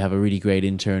maybe have a really great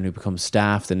intern who becomes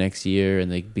staff the next year,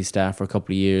 and they be staff for a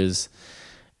couple of years,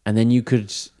 and then you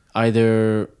could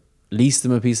either lease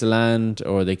them a piece of land,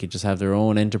 or they could just have their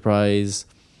own enterprise,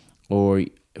 or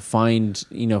find,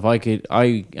 you know,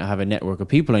 I have a network of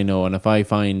people I know, and if I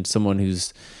find someone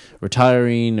who's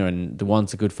retiring and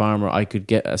wants a good farmer, I could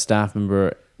get a staff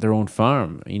member their own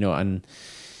farm, you know, and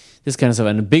this kind of stuff.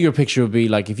 And the bigger picture would be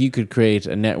like, if you could create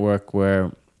a network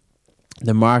where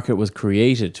the market was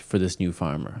created for this new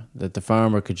farmer, that the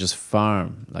farmer could just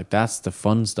farm, like that's the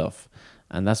fun stuff,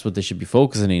 and that's what they should be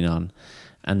focusing on.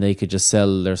 And they could just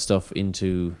sell their stuff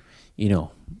into, you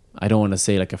know, I don't want to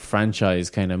say like a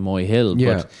franchise kind of Moy Hill,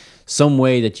 but some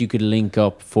way that you could link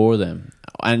up for them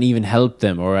and even help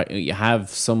them, or you have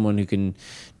someone who can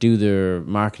do their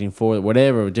marketing for it,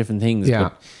 whatever, different things. Yeah.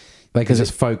 But they can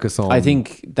just focus on... I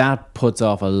think that puts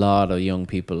off a lot of young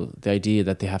people, the idea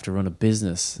that they have to run a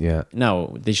business. Yeah.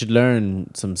 Now, they should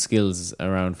learn some skills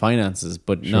around finances,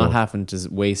 but not having to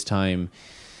waste time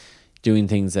doing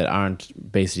things that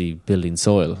aren't basically building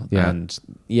soil. Yeah. And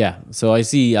so I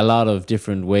see a lot of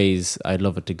different ways I'd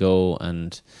love it to go,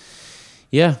 and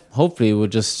hopefully we'll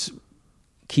just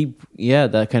keep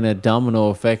that kind of domino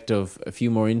effect of a few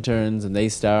more interns, and they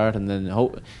start, and then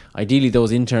ideally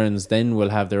those interns then will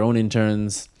have their own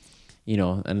interns, you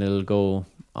know, and it'll go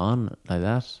on like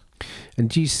that. And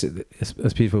do you see,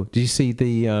 that's beautiful. Do you see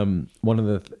the one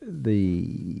of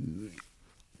the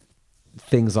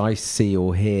things I see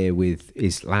or hear with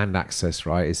is land access,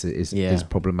 right? Is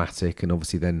problematic, and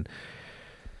obviously then,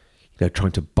 you know,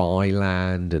 trying to buy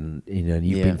land, and you know, and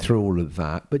you've been through all of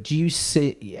that. But do you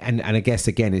see? And I guess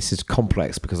again, it's just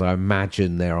complex, because I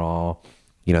imagine there are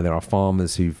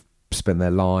farmers who've spent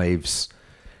their lives,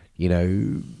 you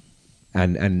know,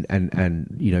 and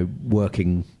you know,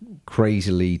 working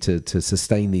crazily to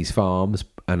sustain these farms,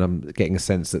 and I'm getting a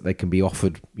sense that they can be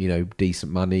offered, you know,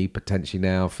 decent money potentially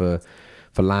now for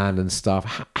land and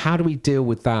stuff. How do we deal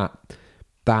with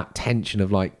that tension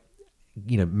of, like,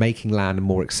 you know, making land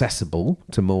more accessible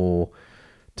to more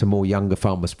younger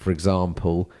farmers, for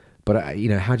example? But you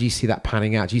know, how do you see that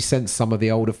panning out? Do you sense some of the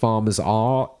older farmers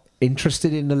are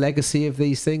interested in the legacy of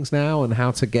these things now, and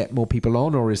how to get more people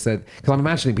on? Or is there, because I'm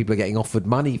imagining people are getting offered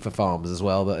money for farms as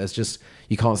well, that it's just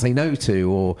you can't say no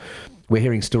to? Or we're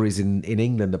hearing stories in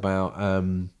England about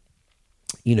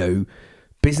you know,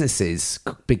 businesses,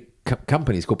 big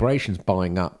companies, corporations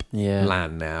buying up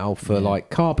land now for like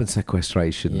carbon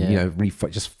sequestration, you know,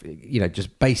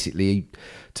 just basically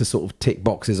to sort of tick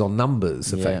boxes on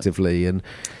numbers effectively. And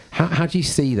how do you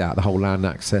see that, the whole land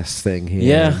access thing here?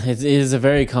 Yeah, it is a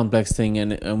very complex thing,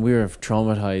 and we're a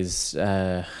traumatized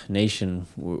nation.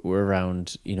 We're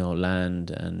around, you know,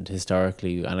 land and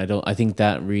historically, and I think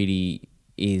that really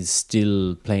is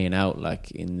still playing out,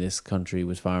 like in this country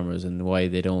with farmers, and why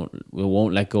we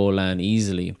won't let go of land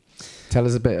easily. Tell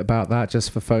us a bit about that,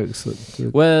 just for folks.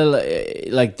 Well,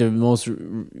 like the most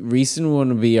recent one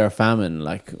would be our famine,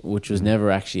 like, which was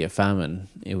never actually a famine.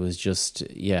 It was just,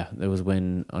 there was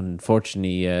when,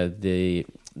 unfortunately, the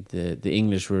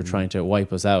English were trying to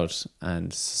wipe us out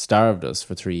and starved us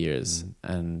for 3 years.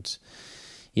 And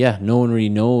no one really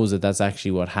knows that that's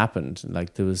actually what happened.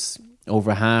 Like, there was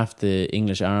over half the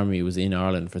English army was in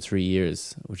Ireland for 3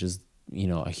 years, which is, you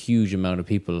know, a huge amount of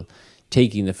people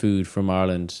taking the food from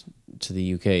Ireland to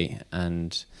the UK,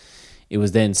 and it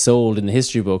was then sold in the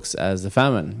history books as the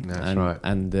famine. That's right.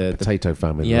 And the potato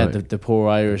famine. Yeah, right. the poor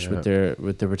Irish with their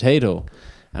potato,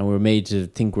 and we're made to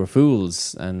think we're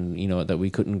fools, and you know that we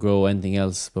couldn't grow anything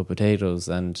else but potatoes.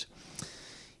 And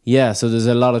so there's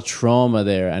a lot of trauma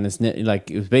there, and it's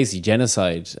like it was basically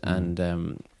genocide, and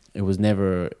it was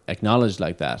never acknowledged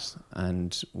like that,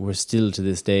 and we're still to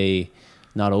this day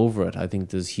not over it. I think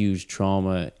there's huge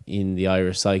trauma in the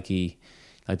Irish psyche.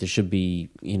 Like, there should be,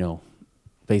 you know,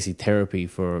 basic therapy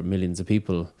for millions of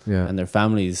people and their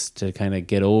families to kind of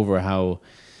get over how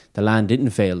the land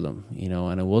didn't fail them, you know,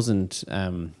 and it wasn't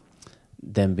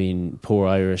them being poor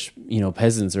Irish,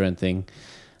 peasants or anything.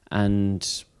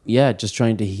 And yeah, just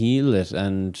trying to heal it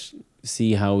and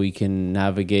see how we can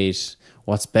navigate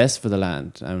what's best for the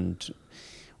land. And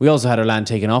we also had our land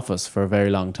taken off us for a very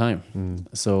long time.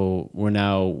 So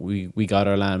we got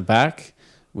our land back.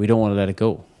 We don't want to let it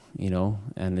go,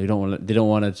 and they don't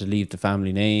want it to leave the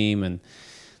family name, and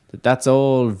that's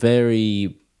all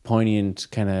very poignant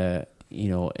kind of,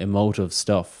 emotive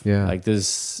stuff. Yeah. Like there's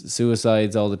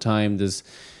suicides all the time. There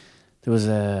was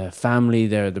a family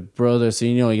there, the brother. So,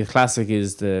 your classic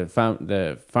is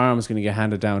the farm's going to get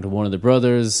handed down to one of the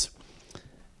brothers,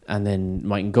 and then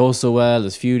mightn't go so well.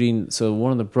 There's feuding. So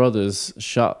one of the brothers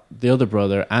shot the other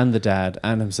brother and the dad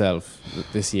and himself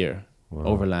this year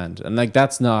over land. And like,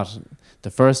 that's not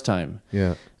the first time.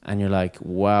 Yeah. And you're like,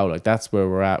 wow, like that's where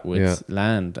we're at with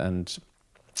land. And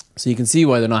so you can see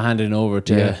why they're not handing over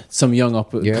to some young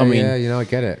upcoming. Yeah, I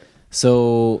get it.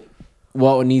 So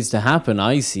what needs to happen,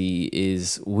 I see,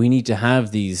 is we need to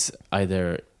have these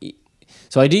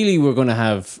so ideally we're going to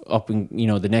have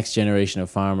the next generation of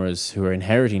farmers who are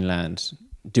inheriting land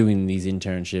doing these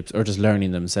internships or just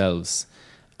learning themselves,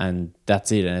 and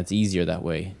that's it, and it's easier that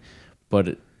way.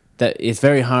 But it's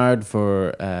very hard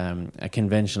for a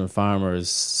conventional farmer's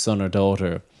son or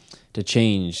daughter to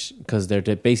change, because they're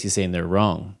basically saying they're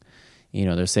wrong.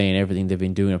 They're saying everything they've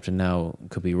been doing up to now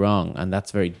could be wrong, and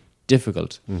that's very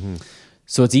difficult.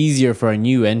 So it's easier for a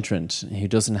new entrant who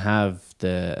doesn't have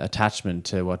the attachment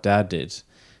to what dad did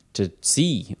to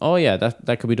see, oh yeah,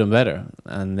 that could be done better,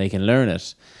 and they can learn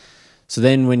it. So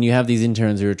then when you have these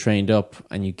interns who are trained up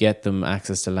and you get them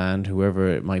access to land, whoever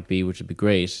it might be, which would be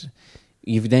great,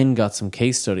 you've then got some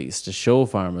case studies to show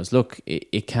farmers, look,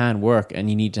 it can work, and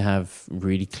you need to have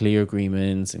really clear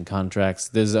agreements and contracts.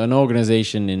 There's an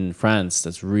organization in France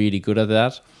that's really good at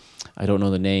that. I don't know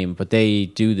the name, but they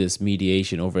do this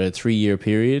mediation over a 3-year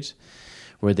period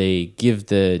where they give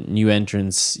the new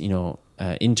entrants,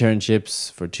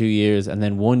 internships for 2 years, and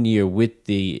then 1 year with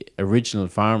the original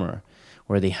farmer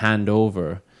where they hand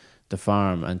over the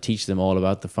farm and teach them all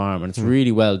about the farm. And it's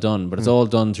really well done, but it's all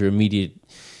done through immediate,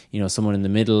 someone in the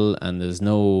middle, and there's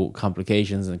no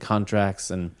complications and contracts,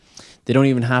 and they don't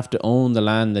even have to own the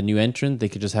land, the new entrant. They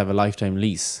could just have a lifetime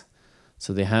lease.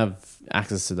 So they have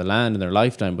access to the land in their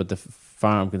lifetime, but the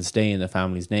farm can stay in the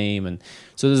family's name. And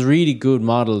so there's really good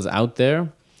models out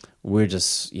there. We're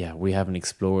just, we haven't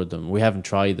explored them. We haven't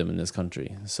tried them in this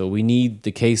country. So we need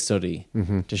the case study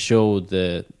to show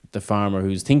the farmer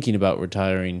who's thinking about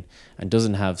retiring and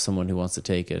doesn't have someone who wants to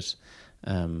take it,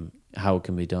 how it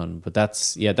can be done. But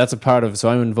that's a part of, so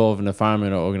I'm involved in a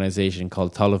farming organization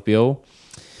called Talamh Beo,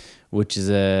 which is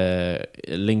a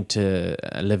link to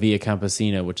La Via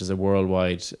Campesina, which is a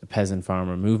worldwide peasant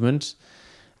farmer movement.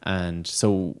 And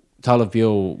so Talamh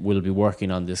Beo will be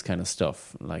working on this kind of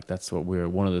stuff. Like that's what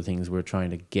one of the things we're trying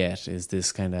to get is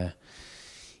this kind of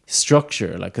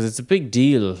structure, like, because it's a big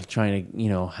deal trying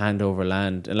to, hand over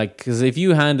land. And like, because if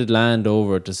you handed land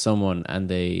over to someone and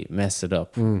they mess it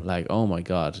up, like, oh my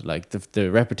God, like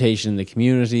the reputation in the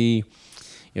community,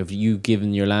 if you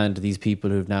given your land to these people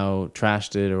who've now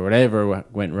trashed it or whatever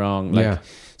went wrong, like,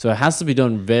 so it has to be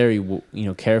done very,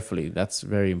 carefully. That's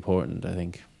very important, I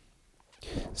think.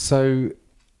 So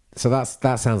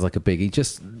that sounds like a biggie.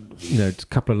 Just, a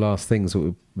couple of last things that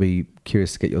would be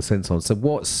curious to get your sense on. So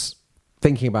what's,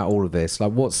 thinking about all of this,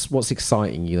 like what's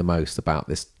exciting you the most about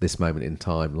this moment in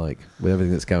time, like with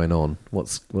everything that's going on?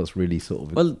 What's really sort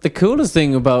of... Well, the coolest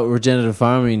thing about regenerative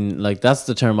farming, like that's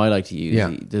the term I like to use.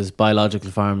 Yeah. There's biological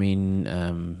farming,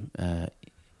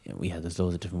 there's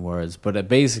loads of different words, but it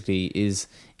basically is,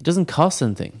 it doesn't cost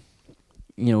anything.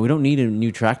 We don't need a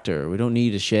new tractor, we don't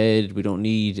need a shed, we don't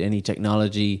need any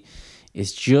technology.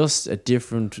 It's just a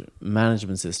different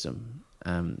management system.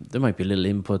 There might be little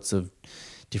inputs of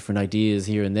different ideas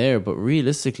here and there, but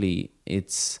realistically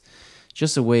it's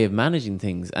just a way of managing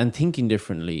things and thinking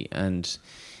differently. And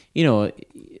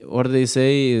what do they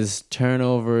say is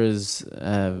turnover is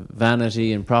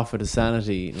vanity and profit is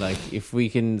sanity. Like if we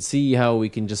can see how we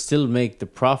can just still make the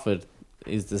profit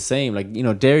is the same, like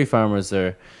dairy farmers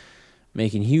are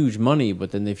making huge money,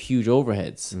 but then they've huge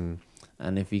overheads.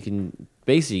 And if we can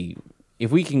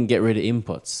get rid of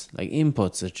inputs, like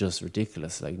inputs are just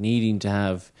ridiculous, like needing to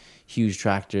have huge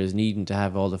tractors, needing to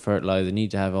have all the fertilizer,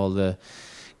 need to have all the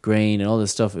grain and all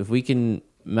this stuff. If we can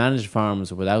manage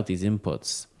farms without these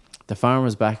inputs, the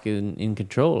farmer's back in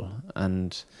control,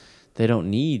 and they don't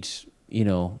need,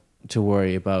 to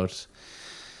worry about,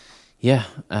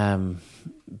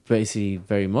 basically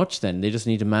very much then. They just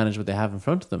need to manage what they have in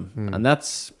front of them. And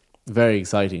that's very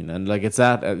exciting. And like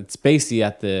it's basically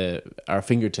at our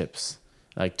fingertips.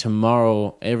 Like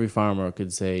tomorrow, every farmer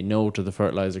could say no to the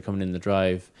fertilizer coming in the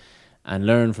drive and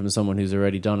learn from someone who's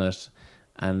already done it.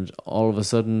 And all of a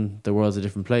sudden, the world's a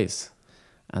different place.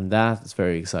 And that's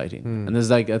very exciting. And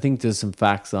there's I think there's some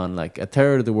facts on, like, a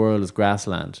third of the world is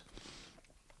grassland.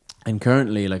 And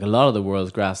currently, like, a lot of the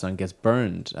world's grassland gets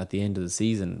burned at the end of the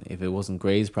season if it wasn't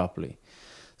grazed properly.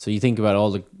 So you think about all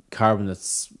the carbon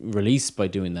that's released by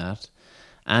doing that,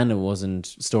 and it wasn't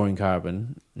storing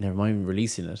carbon, never mind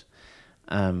releasing it.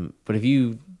 But if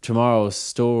you tomorrow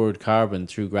stored carbon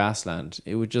through grassland,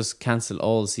 it would just cancel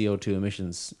all CO2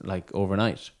 emissions like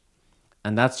overnight.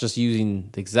 And that's just using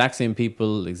the exact same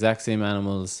people, the exact same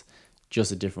animals,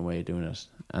 just a different way of doing it.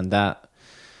 And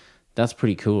that's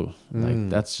pretty cool. Like,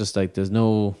 that's just like, there's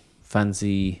no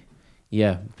fancy,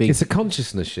 big. It's a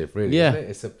consciousness shift, really. Yeah. Isn't it?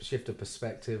 It's a shift of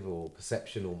perspective or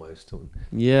perception almost.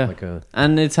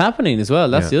 And it's happening as well.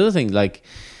 That's the other thing. Like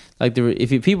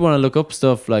people want to look up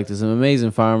stuff, like, there's some amazing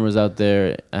farmers out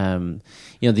there.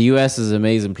 The US is an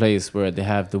amazing place where they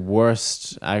have the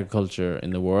worst agriculture in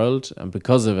the world, and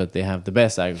because of it, they have the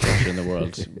best agriculture in the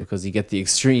world because you get the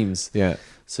extremes. Yeah.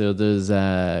 So there's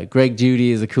Greg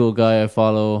Judy is a cool guy I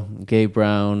follow. Gabe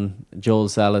Brown, Joel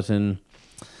Salatin.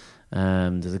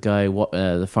 There's a guy,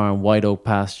 the farm White Oak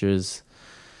Pastures.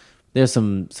 There's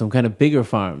some kind of bigger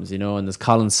farms, and there's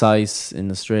Colin Seiss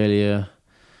in Australia.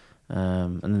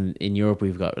 And then in Europe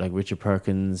we've got like Richard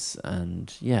Perkins,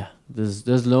 and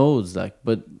there's loads, like,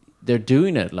 but they're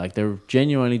doing it, like, they're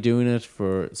genuinely doing it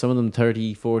for some of them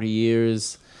 30, 40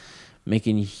 years,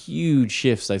 making huge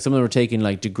shifts. Like, some of them were taking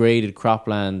like degraded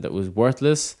cropland that was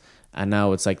worthless, and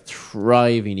now it's like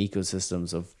thriving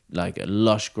ecosystems of like a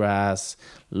lush grass,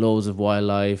 loads of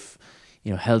wildlife,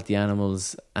 healthy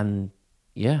animals, and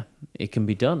it can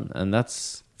be done, and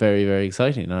that's very, very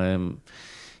exciting.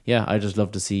 I just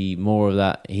love to see more of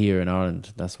that here in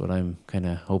Ireland. That's what I'm kind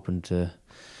of hoping to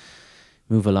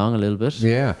move along a little bit.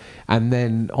 Yeah. And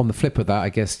then on the flip of that, I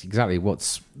guess, exactly,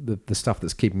 what's the stuff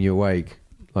that's keeping you awake?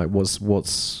 Like,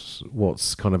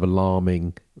 what's kind of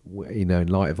alarming, in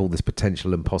light of all this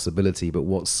potential and possibility, but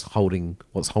what's holding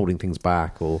things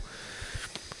back, or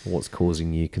what's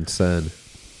causing you concern?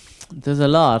 There's a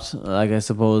lot, like, I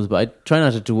suppose, but I try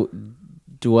not to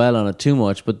dwell on it too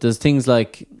much. But there's things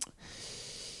like,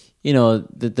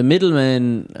 the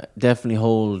middlemen definitely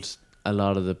hold a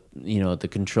lot of the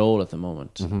control at the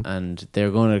moment. Mm-hmm. And they're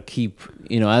going to keep,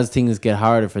 as things get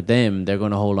harder for them, they're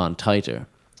going to hold on tighter.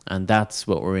 And that's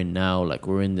what we're in now. Like,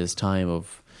 we're in this time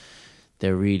of,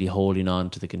 they're really holding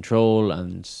on to the control.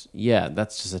 And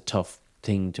that's just a tough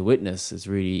thing to witness. It's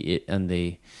really it. And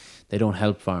they don't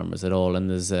help farmers at all. And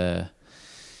there's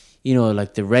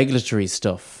like the regulatory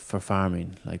stuff for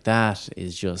farming, like, that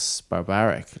is just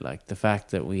barbaric. Like, the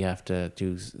fact that we have to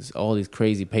do all these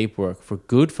crazy paperwork for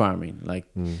good farming, like,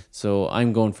 so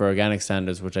I'm going for organic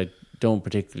standards, which I don't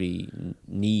particularly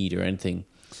need or anything,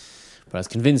 but I was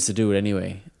convinced to do it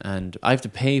anyway. And I have to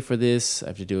pay for this, I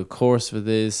have to do a course for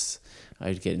this, I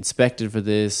have to get inspected for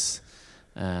this,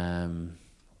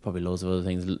 probably loads of other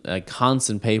things, like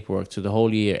constant paperwork through the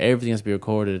whole year. Everything has to be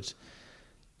recorded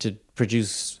to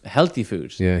produce healthy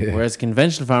food. Whereas a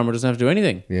conventional farmer doesn't have to do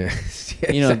anything.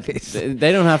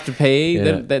 They don't have to pay.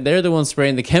 They're the ones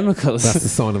spraying the chemicals. That's the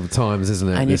sign of the times, isn't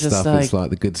it? And this stuff is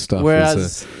like the good stuff.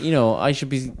 Whereas I should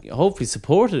be hopefully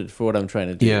supported for what I'm trying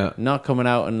to do. Not coming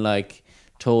out and like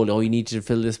told, you need to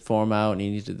fill this form out, and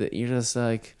you need to. You're just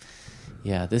like,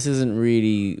 this isn't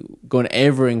really going to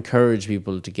ever encourage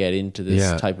people to get into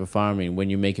this type of farming when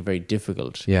you make it very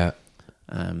difficult.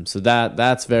 So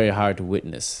that's very hard to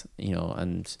witness,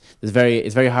 and it's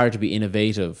very hard to be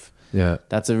innovative.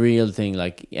 That's a real thing.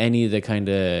 Like, any of the kind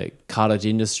of cottage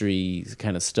industry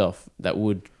kind of stuff that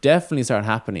would definitely start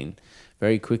happening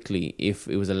very quickly if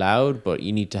it was allowed. But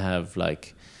you need to have,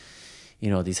 like,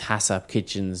 these HACCP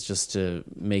kitchens just to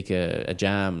make a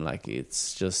jam. Like,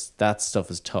 it's just, that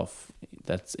stuff is tough.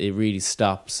 It really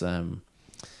stops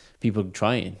people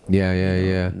trying.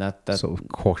 And that sort of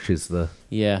quashes the...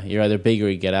 you're either big or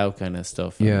you get out kind of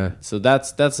stuff. So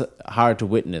that's hard to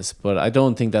witness, but I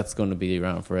don't think that's going to be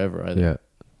around forever either.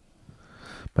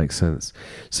 Makes sense.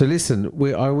 So listen,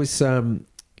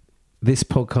 this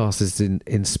podcast is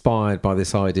inspired by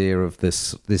this idea of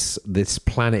this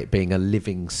planet being a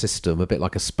living system, a bit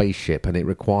like a spaceship, and it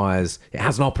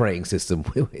has an operating system.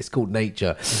 It's called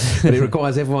nature, but it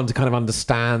requires everyone to kind of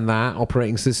understand that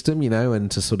operating system,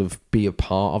 and to sort of be a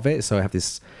part of it. So I have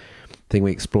this thing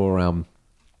we explore around,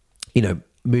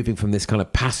 moving from this kind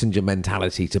of passenger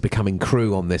mentality to becoming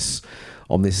crew on this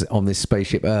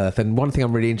spaceship Earth. And one thing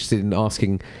I'm really interested in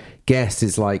asking guests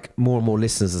is, like, more and more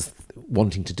listeners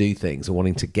wanting to do things or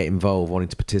wanting to get involved, wanting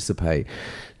to participate.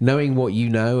 Knowing what you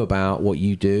know about what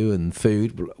you do and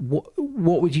food,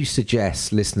 what would you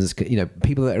suggest listeners,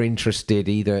 people that are interested,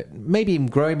 either maybe even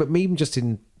growing, but maybe just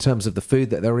in terms of the food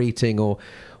that they're eating, or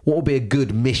what would be a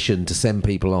good mission to send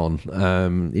people on,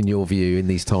 in your view, in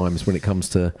these times when it comes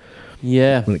to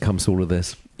all of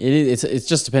this? It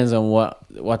just depends on what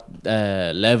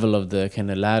level of the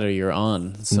kind of ladder you're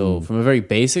on. So from a very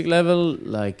basic level,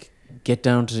 like, get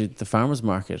down to the farmers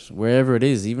market, wherever it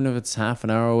is, even if it's half an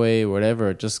hour away or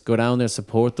whatever. Just go down there,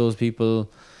 support those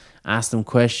people, ask them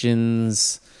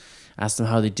questions, ask them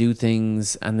how they do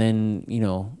things, and then,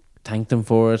 thank them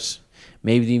for it.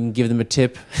 Maybe even give them a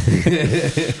tip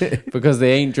because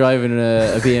they ain't driving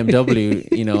a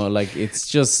BMW, like, it's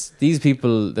just these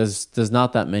people, there's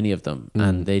not that many of them,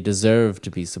 and they deserve to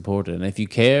be supported. And if you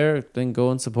care, then go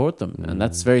and support them. And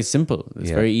that's very simple. It's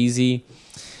very easy.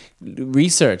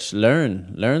 Research,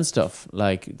 learn stuff.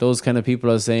 Like those kind of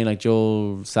people I was saying, like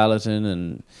Joel Salatin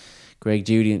and Greg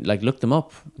Judy, like, look them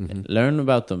up, learn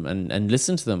about them, and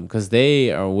listen to them, because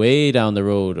they are way down the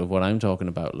road of what I'm talking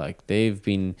about. Like, they've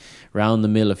been round the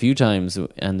mill a few times,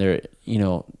 and they're,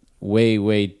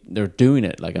 they're doing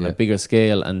it like on a bigger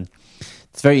scale. And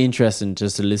it's very interesting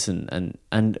just to listen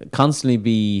and constantly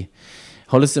be.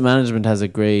 Holistic management has a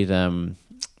great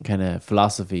kind of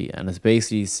philosophy, and it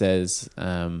basically says,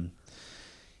 when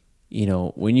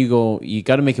you go, you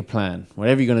got to make a plan.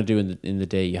 Whatever you're going to do in the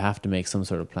day, you have to make some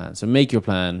sort of plan. So make your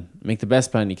plan, make the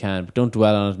best plan you can, but don't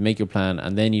dwell on it. Make your plan,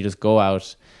 and then you just go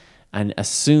out and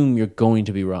assume you're going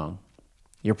to be wrong.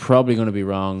 You're probably going to be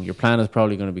wrong. Your plan is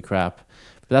probably going to be crap,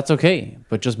 but that's okay.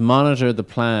 But just monitor the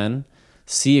plan,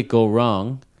 see it go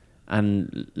wrong,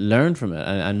 and learn from it,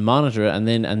 and monitor it, and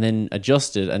then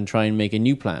adjust it and try and make a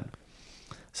new plan.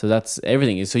 So that's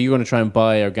everything. So you're going to try and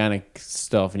buy organic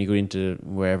stuff, and you go into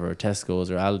wherever,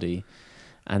 Tesco's or Aldi,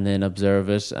 and then observe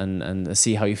it and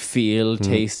see how you feel,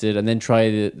 taste it, and then try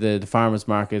the farmers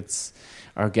markets,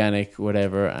 organic,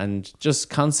 whatever, and just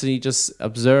constantly just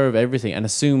observe everything and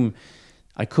assume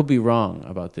I could be wrong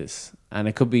about this. And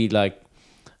it could be like,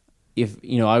 if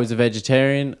I was a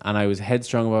vegetarian and I was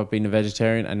headstrong about being a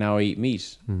vegetarian, and now I eat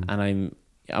meat, and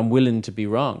I'm willing to be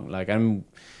wrong. Like, I'm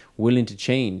willing to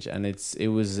change, and it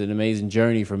was an amazing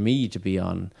journey for me to be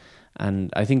on.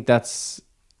 And I think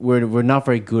we're not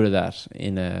very good at that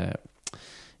in a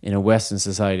Western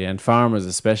society, and farmers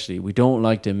especially. We don't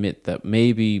like to admit that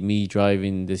maybe me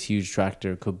driving this huge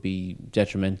tractor could be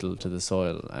detrimental to the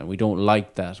soil, and we don't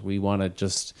like that. We want to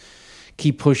just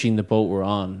keep pushing the boat we're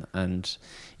on. And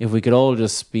if we could all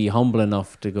just be humble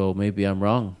enough to go, maybe I'm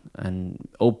wrong, and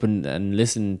open and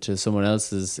listen to someone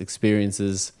else's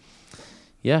experiences,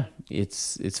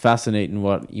 it's fascinating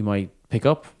what you might pick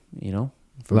up,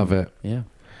 Love it. Yeah.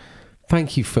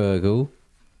 Thank you, Fergal.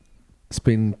 It's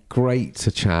been great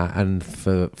to chat, and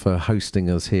for hosting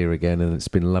us here again, and it's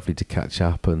been lovely to catch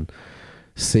up and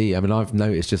see. I mean, I've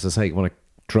noticed, just to say, when I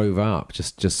drove up,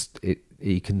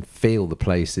 you can feel the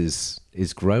place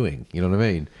is growing. You know what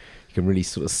I mean? You can really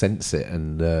sort of sense it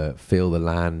and feel the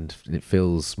land, and it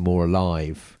feels more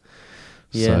alive.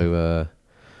 Yeah. So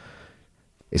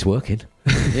it's working.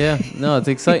 Yeah, no, it's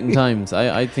exciting times.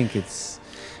 I think it's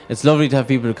lovely to have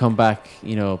people to come back,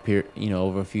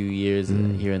 over a few years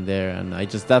here and there, and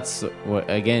that's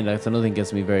another thing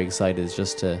gets me very excited, is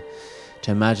just to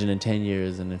imagine in 10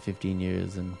 years and in 15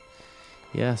 years. And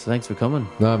so thanks for coming.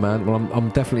 No, man. Well,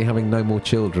 I'm definitely having no more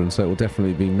children, so it will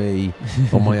definitely be me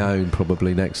on my own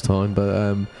probably next time.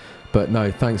 But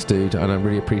no, thanks, dude, and I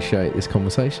really appreciate this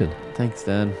conversation. Thanks,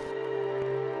 Dan.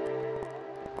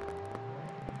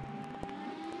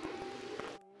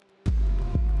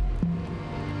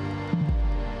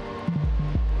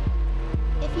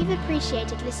 If you've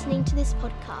appreciated listening to this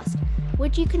podcast,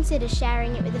 would you consider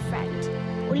sharing it with a friend,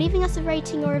 or leaving us a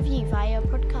rating or review via your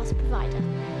podcast provider?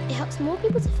 It helps more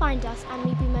people to find us, and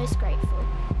we'd be most grateful.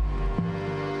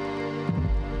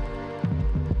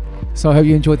 So I hope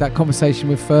you enjoyed that conversation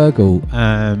with Fergal.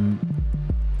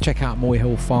 Check out Moy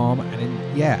Hill Farm,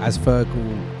 and as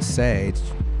Fergal said,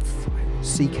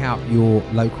 seek out your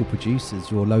local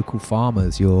producers, your local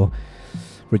farmers, your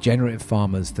regenerative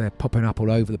farmers. They're popping up all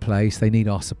over the place. They need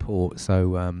our support.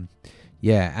 So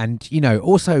and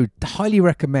also highly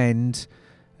recommend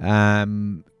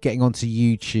getting onto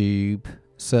YouTube,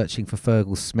 searching for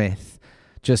Fergal Smith,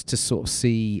 just to sort of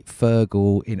see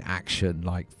Fergal in action,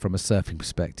 like from a surfing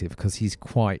perspective, because he's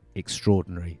quite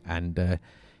extraordinary, and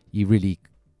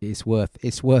it's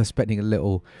worth spending a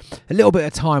little bit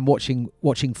of time watching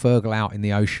Fergal out in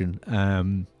the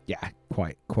ocean.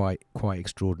 Quite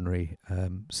extraordinary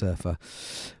surfer.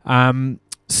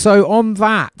 So on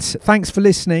that, thanks for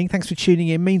listening. Thanks for tuning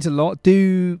in. It means a lot.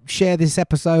 Do share this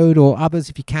episode or others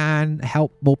if you can.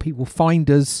 Help more people find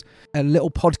us. A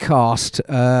little podcast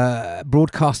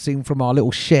broadcasting from our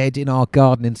little shed in our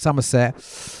garden in Somerset.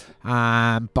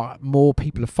 But more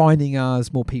people are finding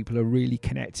us. More people are really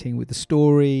connecting with the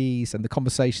stories and the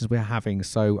conversations we're having.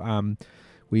 So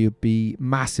we would be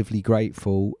massively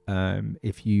grateful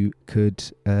if you could,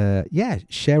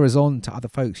 share us on to other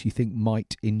folks you think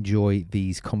might enjoy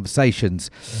these conversations.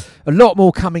 A lot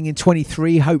more coming in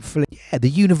 23, hopefully. Yeah, the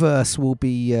universe will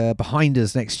be behind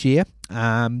us next year,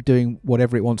 doing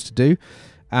whatever it wants to do.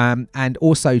 And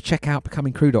also check out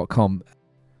becomingcrew.com.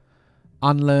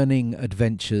 Unlearning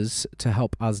adventures to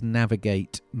help us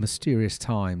navigate mysterious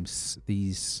times,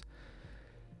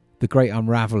 the great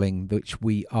unraveling which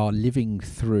we are living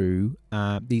through.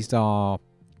 These are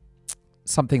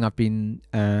something I've been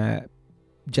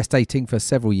gestating for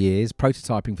several years,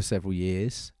 prototyping for several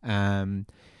years,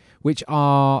 which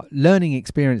are learning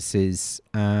experiences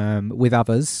with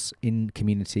others in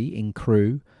community, in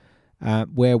crew,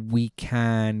 where we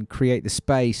can create the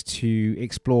space to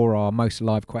explore our most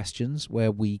alive questions,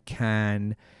 where we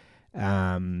can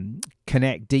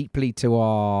connect deeply to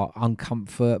our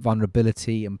uncomfort,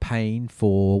 vulnerability and pain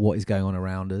for what is going on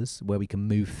around us, where we can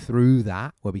move through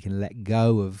that, where we can let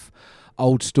go of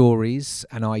old stories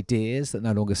and ideas that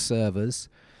no longer serve us,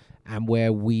 and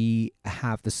where we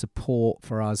have the support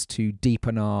for us to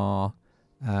deepen our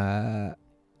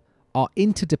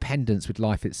interdependence with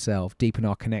life itself, deepen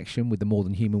our connection with the more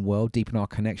than human world, deepen our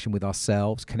connection with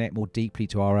ourselves, connect more deeply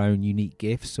to our own unique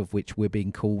gifts of which we're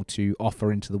being called to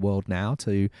offer into the world now,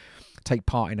 to take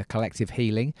part in a collective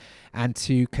healing, and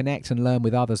to connect and learn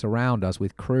with others around us,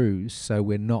 with crews, so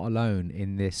we're not alone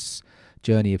in this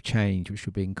journey of change which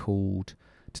we're being called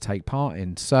to take part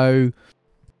in. So,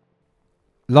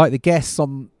 like the guests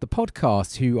on the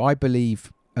podcast, who I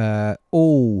believe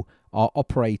all are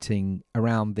operating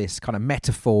around this kind of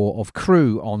metaphor of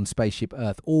crew on Spaceship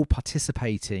Earth, all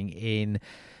participating in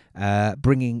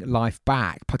bringing life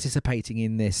back, participating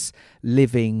in this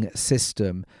living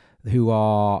system, who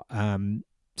are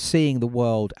seeing the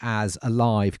world as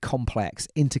alive, complex,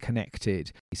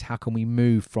 interconnected. How can we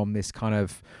move from this kind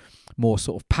of more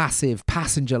sort of passive,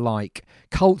 passenger-like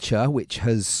culture, which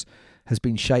has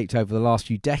been shaped over the last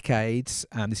few decades,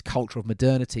 this culture of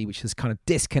modernity which has kind of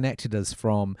disconnected us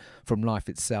from life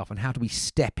itself, and how do we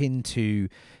step into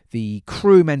the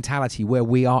crew mentality where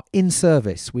we are in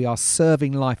service, we are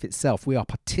serving life itself, we are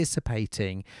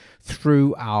participating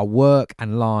through our work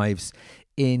and lives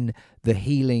in the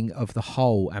healing of the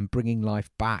whole and bringing life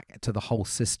back to the whole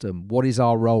system. What is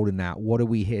our role in that? What are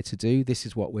we here to do? This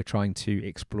is what we're trying to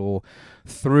explore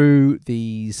through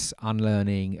these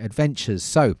unlearning adventures.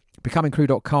 So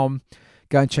becomingcrew.com,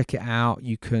 go and check it out.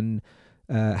 You can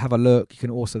have a look. You can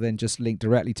also then just link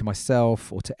directly to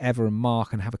myself or to Eva and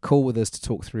Mark and have a call with us to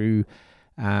talk through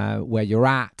where you're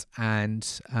at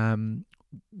and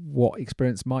what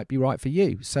experience might be right for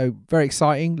you. So very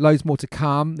exciting, loads more to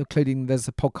come, including there's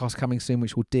a podcast coming soon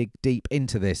which will dig deep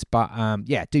into this, but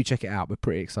do check it out. We're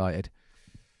pretty excited.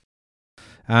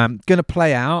 Gonna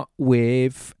play out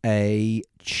with a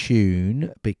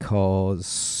tune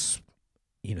because,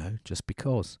 just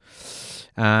because.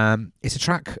 It's a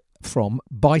track from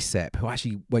Bicep, who I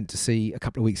actually went to see a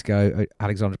couple of weeks ago at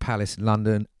Alexandra Palace in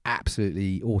London.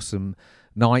 Absolutely awesome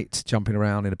night, jumping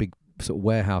around in a big sort of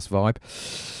warehouse vibe,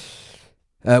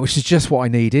 which is just what I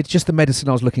needed, just the medicine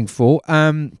I was looking for.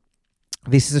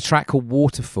 This is a track called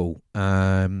Waterfall.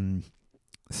 Hailing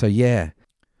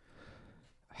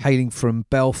from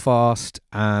Belfast,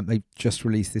 they've just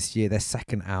released this year their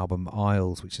second album,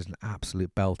 Isles, which is an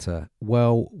absolute belter,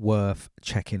 well worth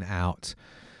checking out.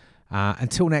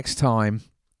 Until next time,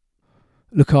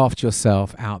 look after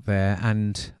yourself out there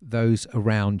and those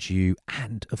around you,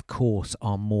 and of course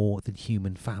our more than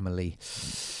human family.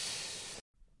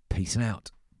 Peace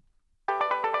out.